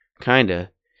 Kinda.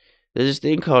 There's this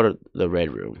thing called the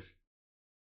Red Room.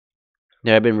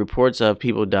 There have been reports of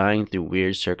people dying through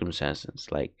weird circumstances,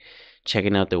 like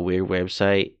checking out the weird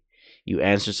website. You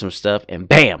answer some stuff and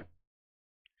BAM!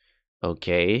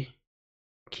 Okay.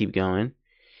 Keep going.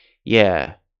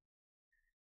 Yeah.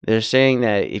 They're saying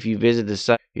that if you visit the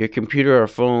site, your computer or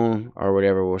phone or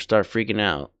whatever will start freaking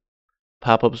out.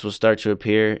 Pop-ups will start to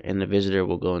appear and the visitor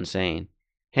will go insane.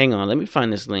 Hang on, let me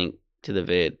find this link to the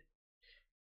vid.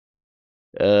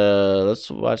 Let's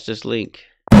watch this link.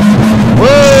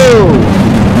 Whoa!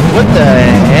 What the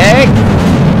heck?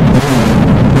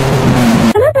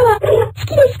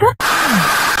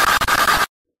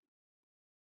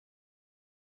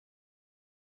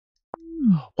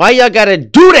 Why y'all gotta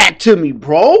do that to me,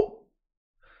 bro?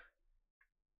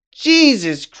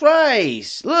 Jesus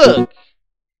Christ. Look.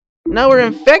 Now we're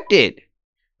infected.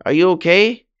 Are you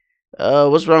okay?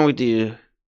 What's wrong with you?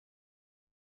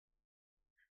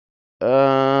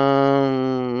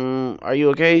 Are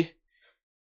you okay?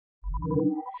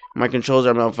 My controls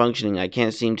are malfunctioning. I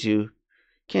can't seem to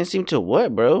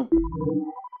what, bro?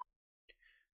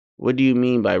 What do you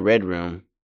mean by Red Room?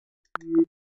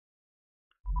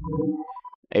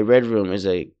 A Red Room is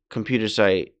a computer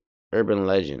site urban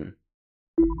legend.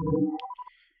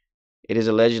 It is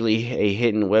allegedly a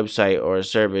hidden website or a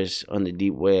service on the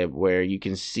deep web where you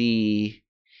can see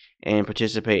and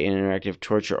participate in interactive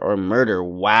torture or murder.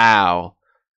 Wow.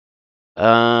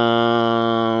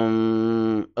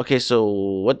 Okay, so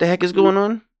what the heck is going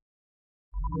on?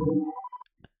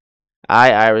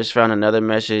 Iris found another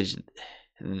message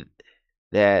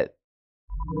that,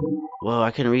 well,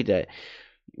 I couldn't read that.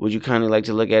 Would you kindly like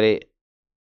to look at it?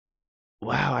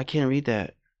 Wow, I can't read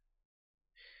that.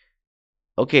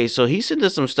 Okay, so he sent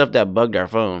us some stuff that bugged our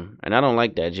phone, and I don't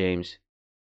like that, James.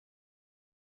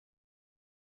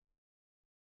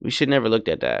 We should never looked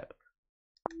at that.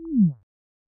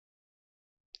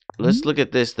 Let's look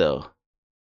at this, though.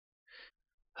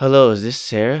 Hello, is this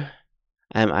Sarah?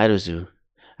 I'm Idozu.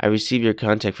 I received your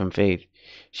contact from Faith.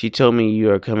 She told me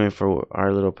you are coming for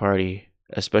our little party,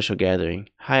 a special gathering.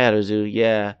 Hi, Idozu.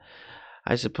 Yeah,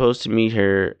 I'm supposed to meet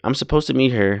her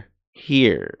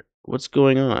here. What's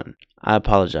going on? I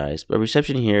apologize, but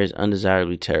reception here is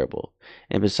undesirably terrible.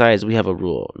 And besides, we have a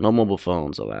rule. No mobile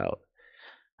phones allowed.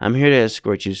 I'm here to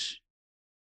escort you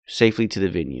safely to the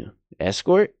venue.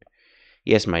 Escort?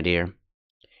 Yes, my dear.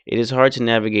 It is hard to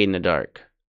navigate in the dark.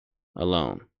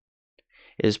 Alone.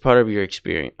 It is part of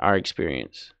our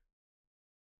experience.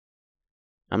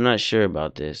 I'm not sure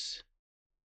about this.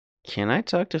 Can I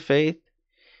talk to Faith?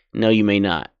 No, you may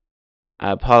not.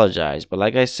 I apologize, but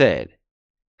like I said,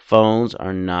 phones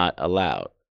are not allowed.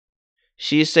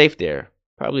 She is safe there.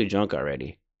 Probably drunk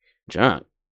already. Drunk?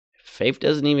 Faith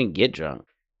doesn't even get drunk.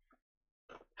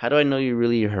 How do I know you're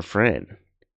really her friend?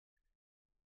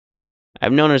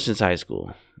 I've known her since high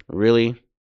school. Really?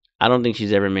 I don't think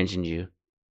she's ever mentioned you.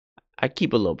 I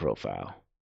keep a low profile.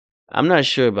 I'm not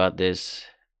sure about this.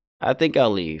 I think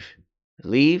I'll leave.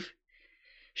 Leave?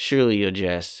 Surely you'll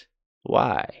jest.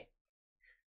 Why?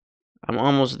 I'm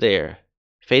almost there.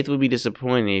 Faith would be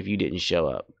disappointed if you didn't show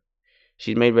up.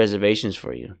 She's made reservations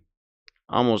for you.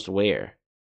 Almost where?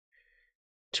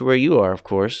 To where you are, of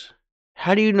course.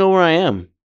 How do you know where I am?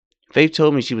 Faith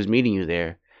told me she was meeting you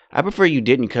there. I prefer you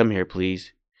didn't come here,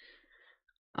 please.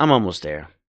 I'm almost there.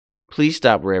 Please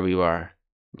stop wherever you are.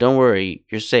 Don't worry,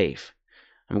 you're safe.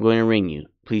 I'm going to ring you.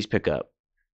 Please pick up.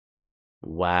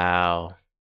 Wow.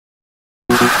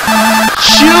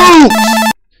 Shoot!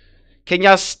 Can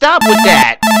y'all stop with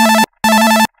that?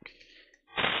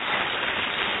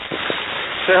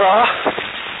 Sarah?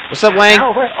 What's up, Wang?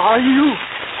 Where are you?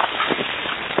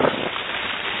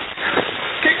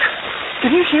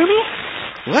 Can you hear me?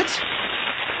 What?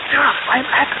 Sarah, I'm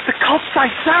at the cult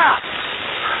site, Sarah!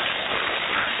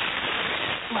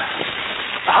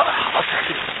 I'll text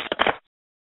you.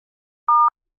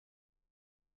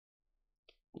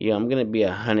 Yeah, I'm gonna be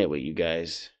 100 with you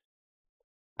guys.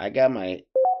 I got my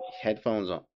headphones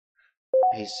on.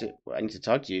 Hey, I need to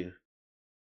talk to you.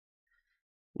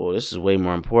 Well, this is way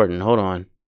more important. Hold on.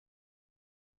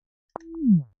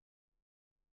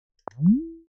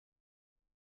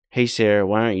 Hey, Sarah,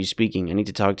 why aren't you speaking? I need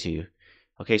to talk to you.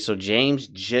 Okay, so James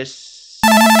just...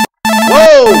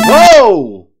 Whoa!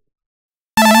 Whoa!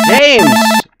 James!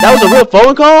 That was a real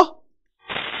phone call?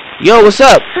 Yo, what's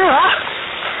up? Sarah!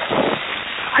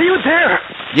 Are you there?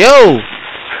 Yo!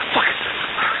 Fuck.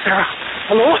 Sarah,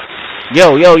 hello?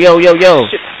 Yo.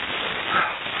 Shit.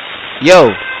 Yo.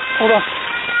 Hold on.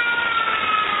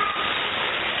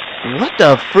 What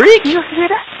the freak? You hear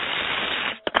that?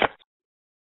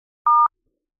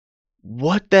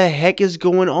 What the heck is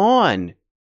going on?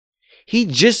 He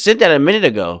just sent that a minute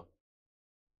ago.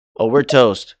 Oh, we're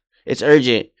toast. It's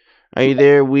urgent. Are you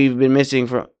there? You've been missing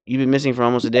for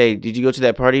almost a day. Did you go to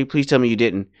that party? Please tell me you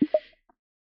didn't.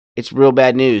 It's real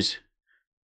bad news.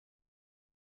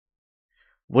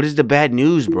 What is the bad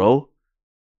news, bro?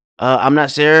 I'm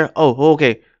not Sarah. Oh,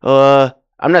 okay.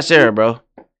 I'm not Sarah, bro.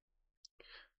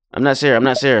 I'm not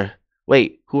Sarah.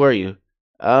 Wait, who are you?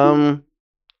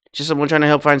 Just someone trying to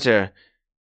help find Sarah.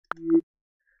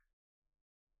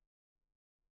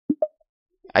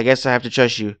 I guess I have to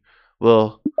trust you.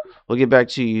 We'll get back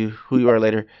to you who you are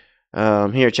later.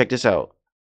 Here, check this out.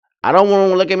 I don't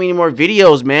want to look at any more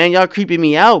videos, man. Y'all creeping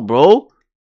me out, bro.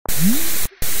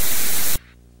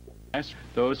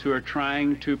 Those who are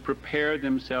trying to prepare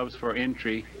themselves for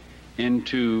entry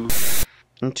into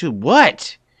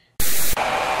what?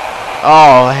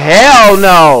 Oh, hell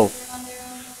no.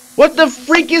 What the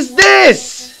freak is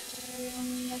this?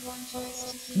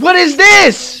 What is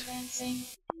this?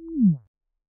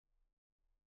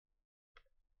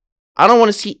 I don't want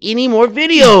to see any more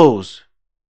videos.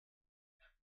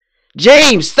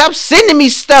 James, stop sending me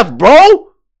stuff,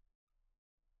 bro.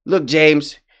 Look,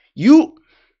 James, you...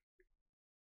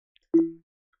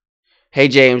 Hey,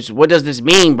 James, what does this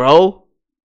mean, bro?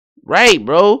 Right,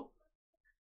 bro.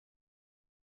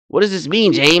 What does this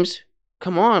mean, James?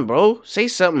 Come on, bro. Say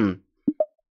something.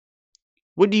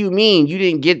 What do you mean? You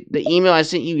didn't get the email I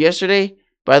sent you yesterday?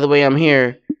 By the way, I'm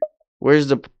here. Where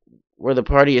the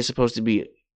party is supposed to be?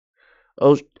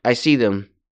 Oh, I see them.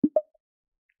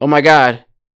 Oh my God.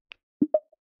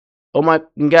 Oh my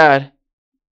God.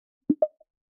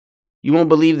 You won't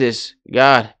believe this.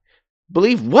 God.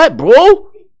 Believe what, bro?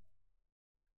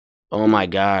 Oh my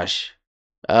gosh.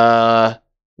 What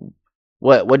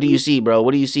do you see, bro?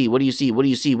 What do you see? What do you see? What do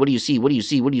you see? What do you see? What do you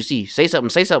see? What do you see? Say something.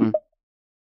 Say something.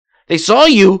 They saw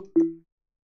you.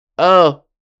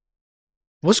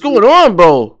 What's going on,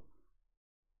 bro?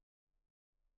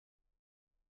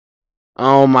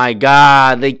 Oh my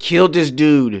God, they killed this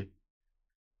dude.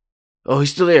 Oh,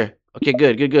 he's still there. Okay,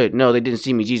 good. No, they didn't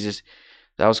see me. Jesus.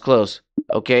 That was close.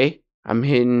 Okay. I'm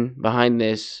hidden behind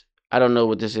this. I don't know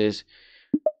what this is.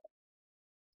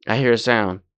 I hear a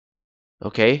sound.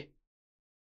 Okay.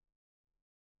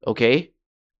 Okay.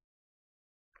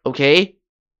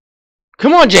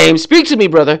 Come on, James. Speak to me,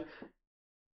 brother.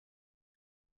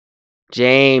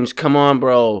 James, come on,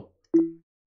 bro.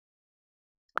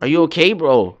 Are you okay,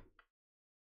 bro?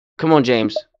 Come on,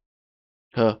 James.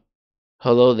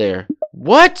 Hello there.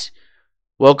 What?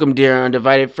 Welcome, dear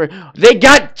undivided friend. They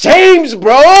got James,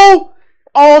 bro!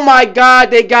 Oh my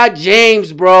God, they got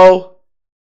James, bro.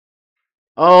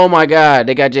 Oh my God,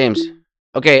 they got James.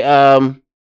 Okay,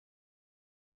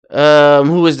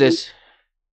 who is this?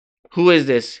 Who is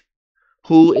this?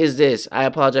 Who is this? I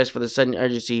apologize for the sudden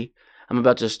urgency. I'm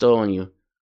about to stall on you.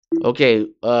 Okay,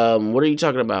 what are you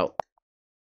talking about?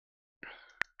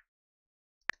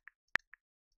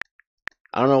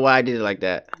 I don't know why I did it like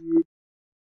that.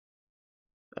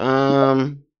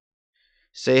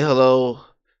 Say hello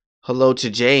to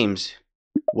James.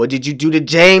 What did you do to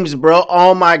James, bro?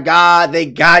 Oh my God, they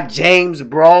got James,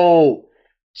 bro.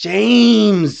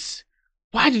 James,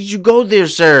 why did you go there,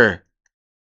 sir?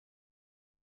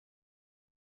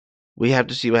 We have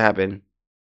to see what happened.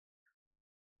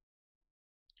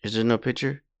 Is there no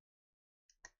picture?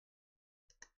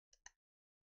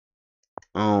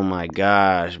 Oh my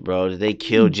gosh, bro. Did they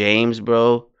kill James,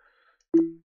 bro?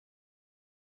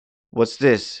 What's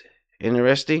this?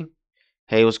 Interesting?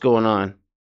 Hey, what's going on?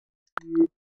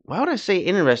 Why would I say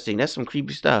interesting? That's some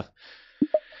creepy stuff.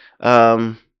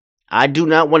 I do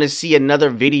not want to see another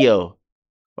video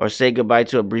or say goodbye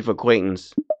to a brief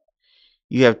acquaintance.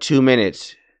 You have 2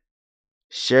 minutes.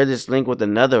 Share this link with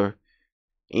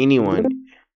anyone.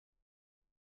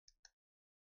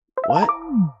 What?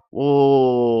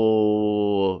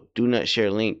 Whoa. Do not share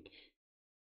link.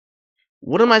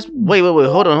 What am I? Wait.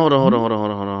 Hold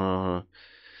on.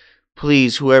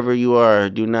 Please, whoever you are,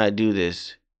 do not do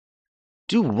this.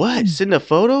 Do what? Send a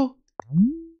photo?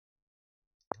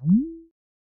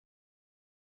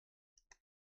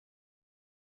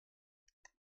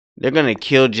 They're gonna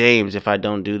kill James if I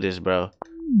don't do this, bro.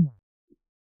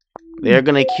 They're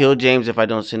gonna kill James if I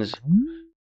don't send this.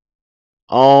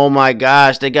 Oh my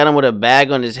gosh, they got him with a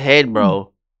bag on his head,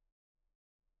 bro.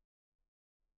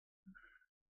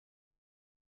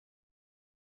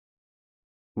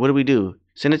 What do we do?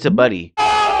 Send it to Buddy.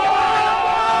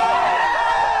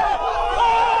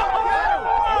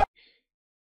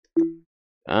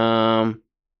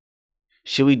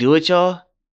 Should we do it, y'all?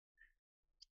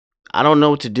 I don't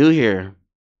know what to do here.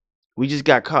 We just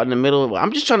got caught in the middle of...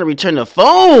 I'm just trying to return the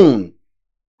phone.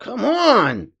 Come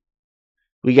on.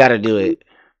 We gotta do it.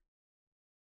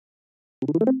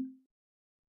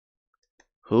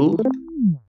 Who?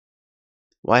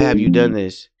 Why have you done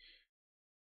this?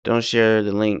 Don't share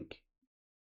the link.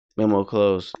 Memo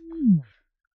closed.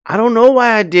 I don't know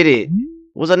why I did it.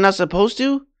 Was I not supposed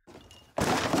to?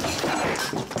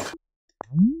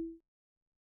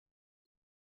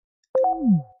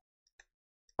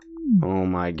 Oh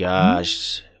my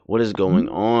gosh. What is going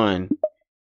on?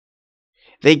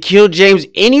 They killed James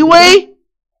anyway?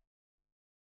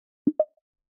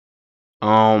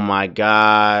 Oh my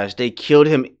gosh. They killed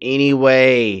him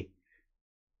anyway.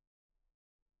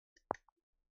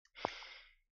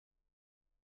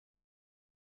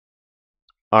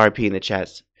 RP in the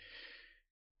chats.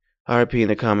 RP in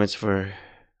the comments for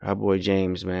our boy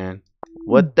James, man.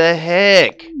 What the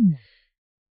heck?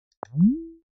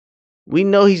 We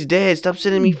know he's dead. Stop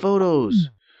sending me photos.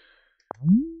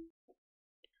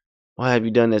 Why have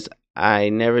you done this? I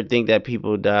never think that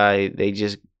people die. They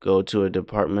just go to a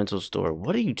departmental store.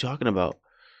 What are you talking about?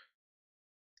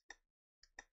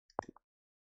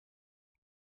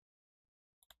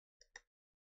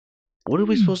 What are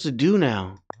we supposed to do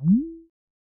now?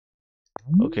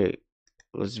 Okay,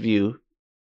 let's view.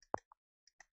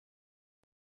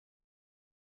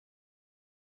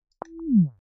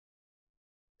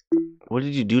 What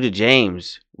did you do to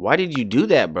James? Why did you do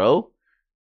that, bro?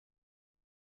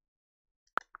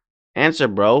 Answer,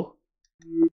 bro.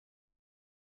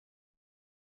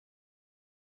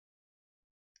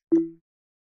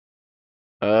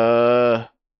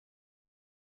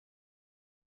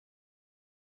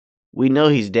 We know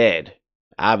he's dead.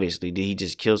 Obviously, did he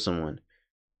just kill someone?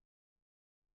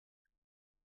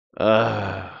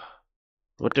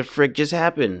 What the frick just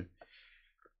happened?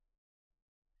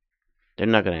 They're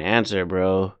not gonna answer,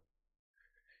 bro.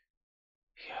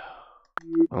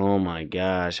 Oh my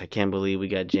gosh, I can't believe we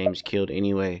got James killed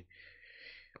anyway.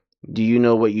 Do you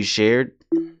know what you shared?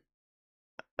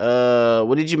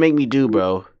 What did you make me do,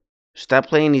 bro? Stop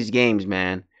playing these games,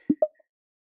 man.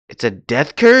 It's a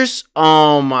death curse?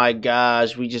 Oh my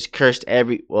gosh, we just cursed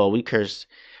we cursed.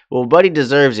 Well, Buddy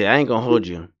deserves it. I ain't gonna hold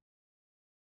you.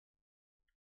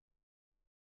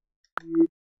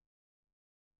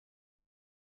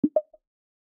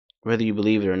 Whether you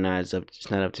believe it or not,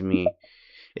 it's not up to me.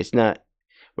 It's not,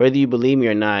 whether you believe me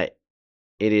or not,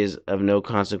 it is of no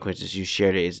consequences. You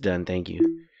shared it, it's done, thank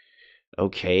you.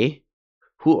 Okay.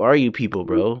 Who are you people,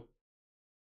 bro?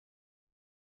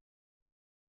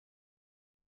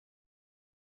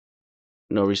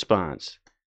 No response.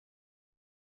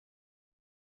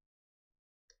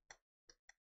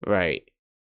 Right.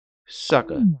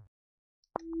 Sucker.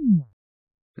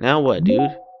 Now what,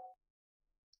 dude?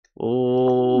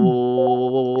 Oh.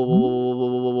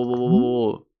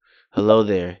 Hello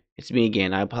there. It's me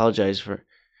again. I apologize for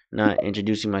not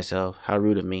introducing myself. How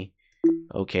rude of me.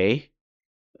 Okay.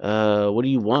 What do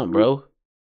you want, bro?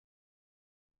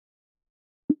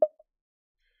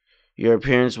 Your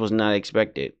appearance was not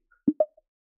expected.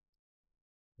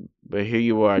 But here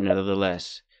you are,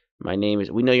 nevertheless. My name is...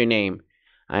 We know your name.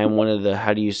 I am one of the,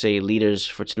 how do you say, leaders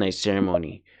for tonight's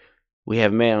ceremony. We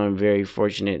have met on a very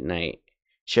fortunate night.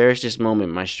 Cherish this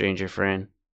moment, my stranger friend.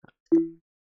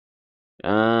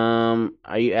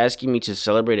 Are you asking me to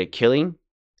celebrate a killing?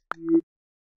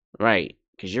 Right,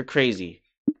 because you're crazy.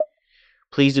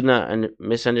 Please do not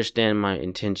misunderstand my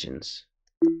intentions.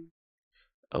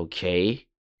 Okay.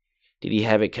 Did he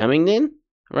have it coming then?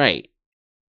 Right.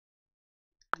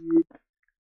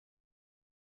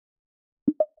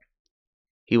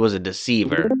 He was a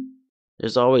deceiver.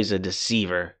 There's always a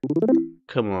deceiver.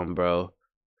 Come on, bro.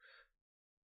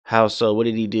 How so? What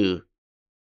did he do?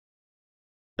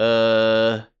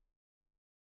 Doesn't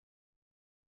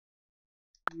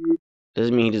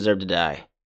mean he deserved to die.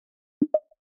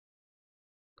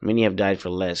 Many have died for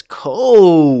less.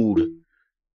 Cold!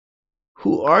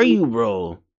 Who are you,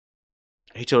 bro?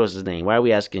 He told us his name. Why are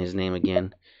we asking his name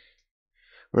again?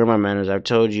 Where are my manners? I've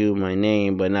told you my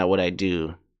name, but not what I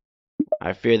do.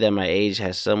 I fear that my age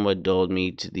has somewhat dulled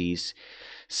me to these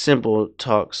simple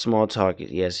talk, small talk,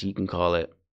 yes, you can call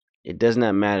it. It does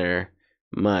not matter.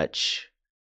 much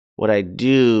what I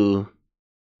do,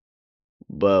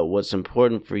 but what's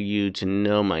important for you to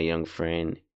know, my young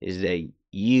friend, is that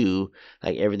you,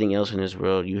 like everything else in this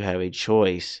world, you have a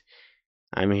choice.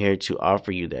 I'm here to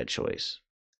offer you that choice.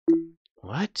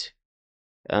 What?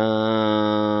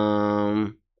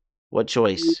 What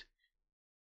choice?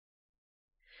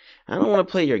 I don't want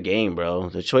to play your game, bro.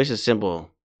 The choice is simple,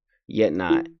 yet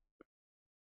not.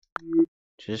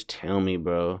 Just tell me,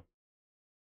 bro.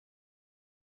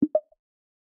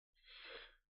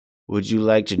 Would you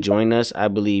like to join us? I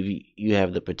believe you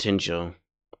have the potential.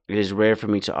 It is rare for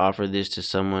me to offer this to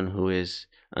someone who is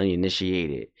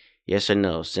uninitiated. Yes or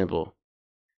no? Simple,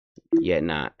 yet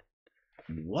not.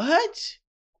 What?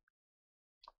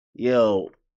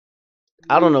 Yo,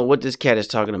 I don't know what this cat is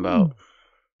talking about.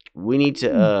 We need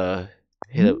to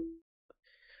hit up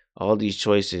all these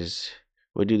choices.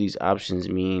 What do these options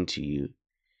mean to you?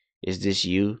 Is this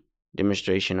you?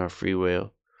 Demonstration or free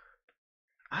will?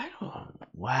 I don't.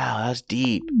 Wow, that's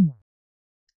deep.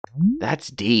 That's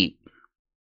deep.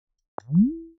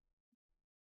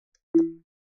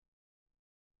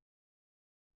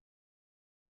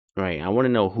 Right, I want to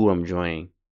know who I'm joining.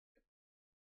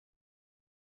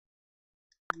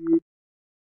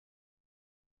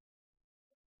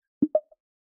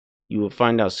 You will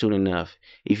find out soon enough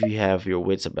if you have your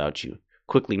wits about you.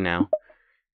 Quickly now.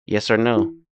 Yes or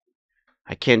no?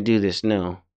 I can't do this,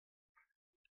 no.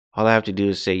 All I have to do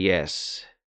is say yes.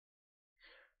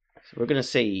 So we're gonna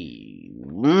say,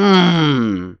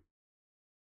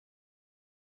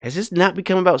 Has this not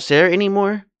become about Sarah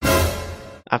anymore?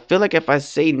 I feel like if I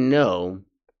say no,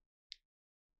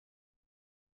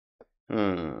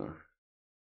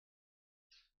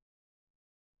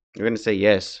 We're gonna say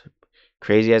yes.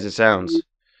 Crazy as it sounds.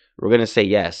 We're gonna say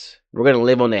yes. We're gonna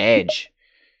live on the edge.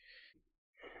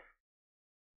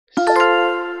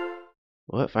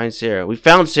 What? Find Sarah. We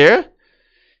found Sarah?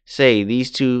 Say,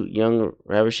 these two young,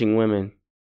 ravishing women.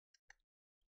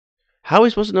 How are we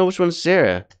supposed to know which one's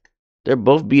Sarah? They're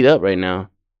both beat up right now.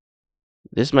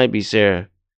 This might be Sarah.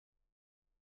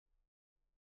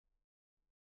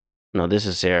 No, this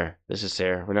is Sarah. This is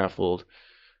Sarah. We're not fooled.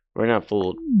 We're not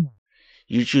fooled.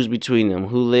 You choose between them.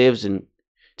 Who lives and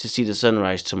to see the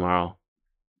sunrise tomorrow?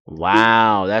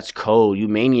 Wow, that's cold. You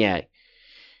maniac.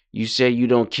 You say you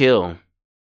don't kill.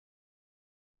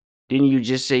 Didn't you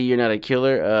just say you're not a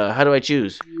killer? How do I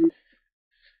choose?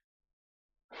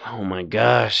 Oh my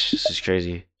gosh, this is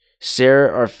crazy.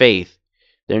 Sarah or Faith?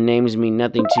 Their names mean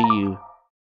nothing to you,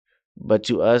 but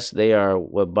to us they are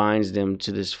what binds them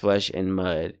to this flesh and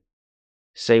mud.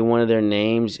 Say one of their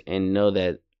names and know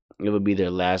that it will be their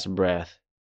last breath.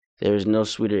 There is no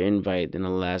sweeter invite than the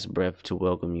last breath to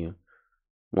welcome you.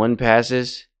 One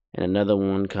passes and another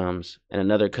one comes, and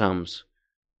another comes.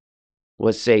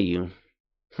 What say you?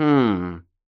 Well,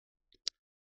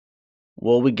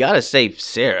 we gotta say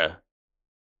Sarah.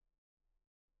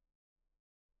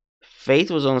 Faith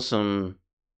was on some.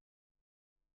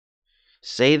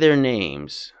 Say their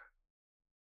names.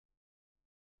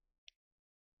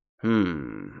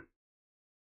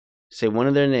 Say one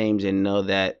of their names and know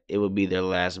that it will be their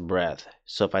last breath.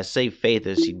 So if I say Faith,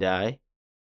 does she die?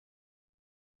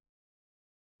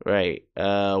 Right.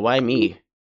 Why me?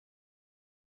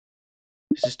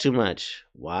 This is too much.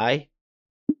 Why?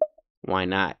 Why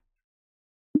not?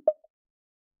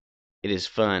 It is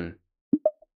fun.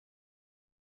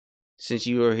 Since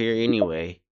you are here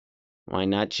anyway, why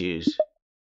not choose?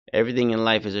 Everything in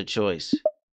life is a choice.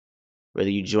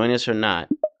 Whether you join us or not,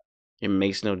 it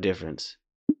makes no difference.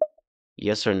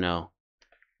 Yes or no?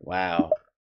 Wow.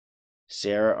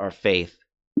 Sarah or Faith?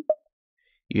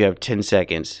 You have 10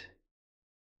 seconds.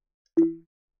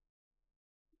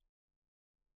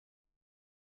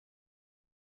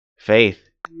 Faith.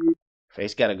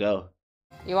 Faith's gotta go.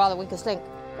 You are the weakest link.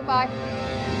 Goodbye.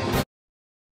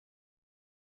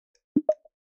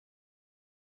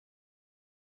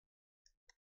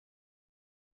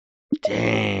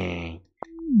 Dang.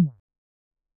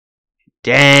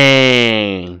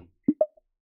 Dang.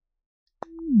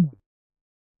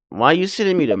 Why are you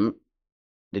sending me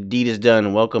the deed is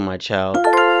done? Welcome, my child.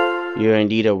 You're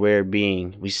indeed a rare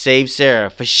being. We saved Sarah.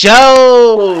 For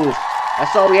sure!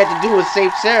 That's all we had to do was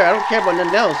save Sarah. I don't care about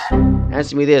nothing else.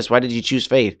 Answer me this. Why did you choose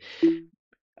Faith?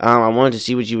 I wanted to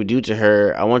see what you would do to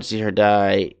her. I want to see her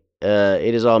die.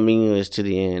 It is all meaningless to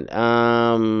the end.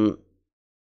 I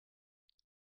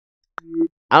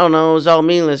don't know. It's all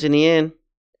meaningless in the end.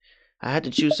 I had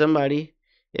to choose somebody.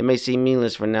 It may seem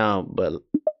meaningless for now, but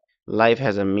life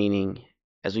has a meaning,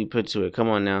 as we put to it. Come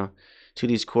on now. To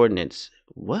these coordinates.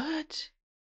 What?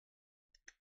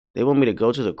 They want me to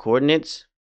go to the coordinates?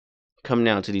 Come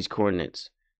now to these coordinates.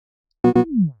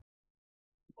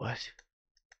 What?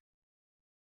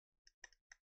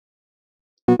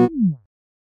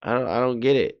 I don't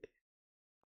get it.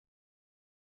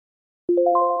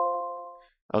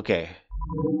 Okay.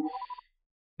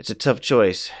 It's a tough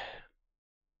choice.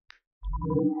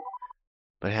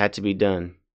 But it had to be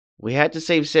done. We had to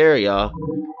save Sarah, y'all.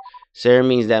 Sarah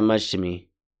means that much to me.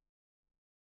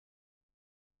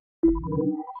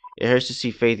 It hurts to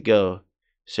see Faith go.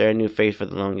 Sarah knew Faith for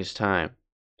the longest time.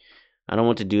 I don't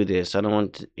want to do this. I don't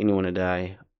want anyone to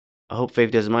die. I hope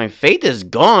Faith doesn't mind. Faith is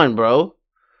gone, bro.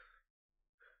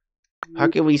 How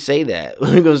can we say that?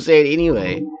 We're gonna say it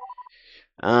anyway.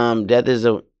 Death is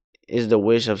the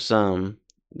wish of some,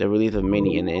 the relief of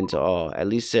many, and the end to all. At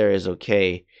least Sarah is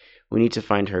okay. We need to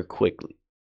find her quickly.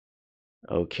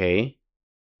 Okay.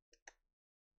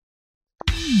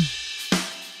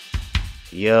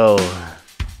 Yo.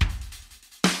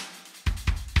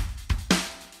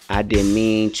 I didn't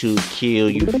mean to kill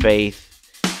you, Faith.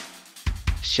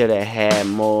 Should have had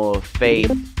more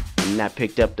faith. And I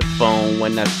picked up the phone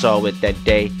when I saw it that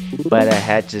day. But I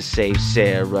had to save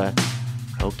Sarah.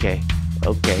 Okay.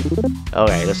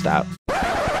 Alright, let's stop.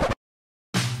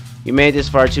 You made this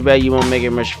far, too bad you won't make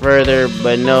it much further.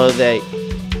 But know that...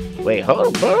 Wait, hold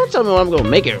on, bro. Don't tell me I'm going to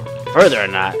make it further or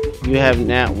not. You have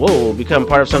now, become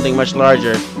part of something much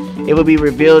larger. It will be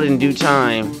revealed in due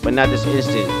time, but not this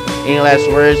instant. Any last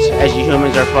words, as you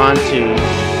humans are fond to?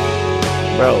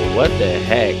 Bro, what the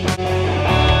heck?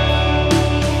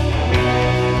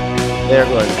 They're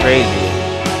going crazy.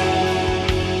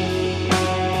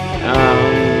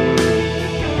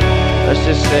 Let's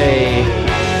just say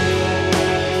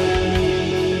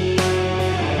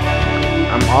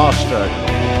I'm awestruck.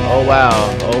 Oh wow.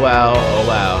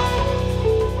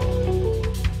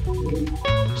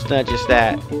 It's not just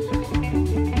that.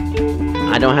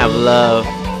 I don't have love.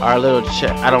 I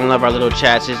don't love our little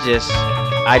chats. It's just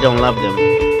I don't love them.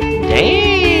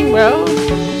 Dang, bro.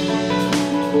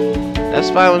 That's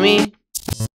fine with me.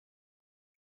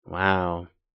 Wow.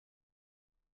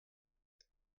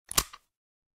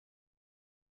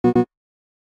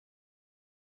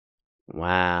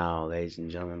 Wow, ladies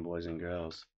and gentlemen, boys and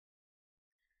girls.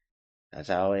 That's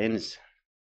how it ends.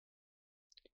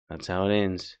 That's how it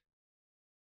ends.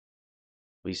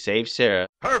 We saved Sarah.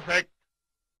 Perfect.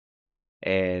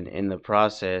 And in the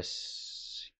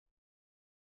process,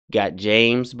 got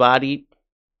James bodied.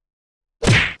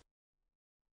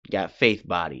 Got Faith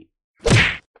bodied.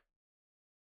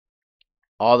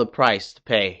 All the price to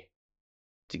pay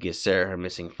to get Sarah her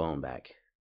missing phone back.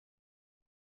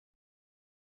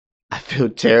 I feel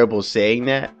terrible saying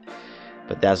that,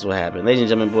 but that's what happened. Ladies and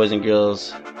gentlemen, boys and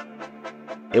girls,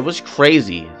 it was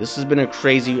crazy. This has been a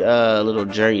crazy little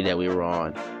journey that we were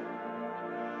on.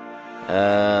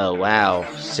 Wow,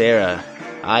 Sarah,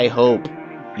 I hope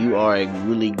you are a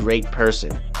really great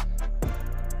person,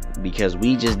 because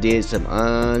we just did some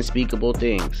unspeakable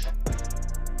things.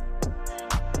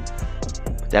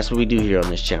 That's what we do here on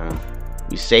this channel.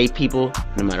 We save people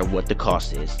no matter what the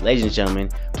cost is. Ladies and gentlemen,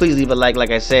 please leave a like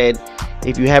I said.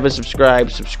 If you haven't subscribed,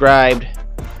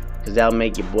 because that'll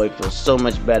make your boy feel so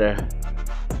much better.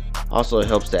 Also, it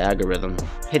helps the algorithm.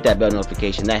 Hit that bell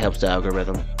notification. That helps the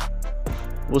algorithm.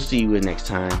 We'll see you next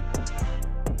time.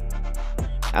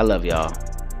 I love y'all.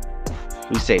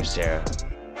 We saved Sarah.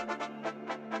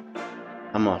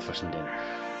 I'm off for some dinner.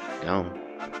 Gone.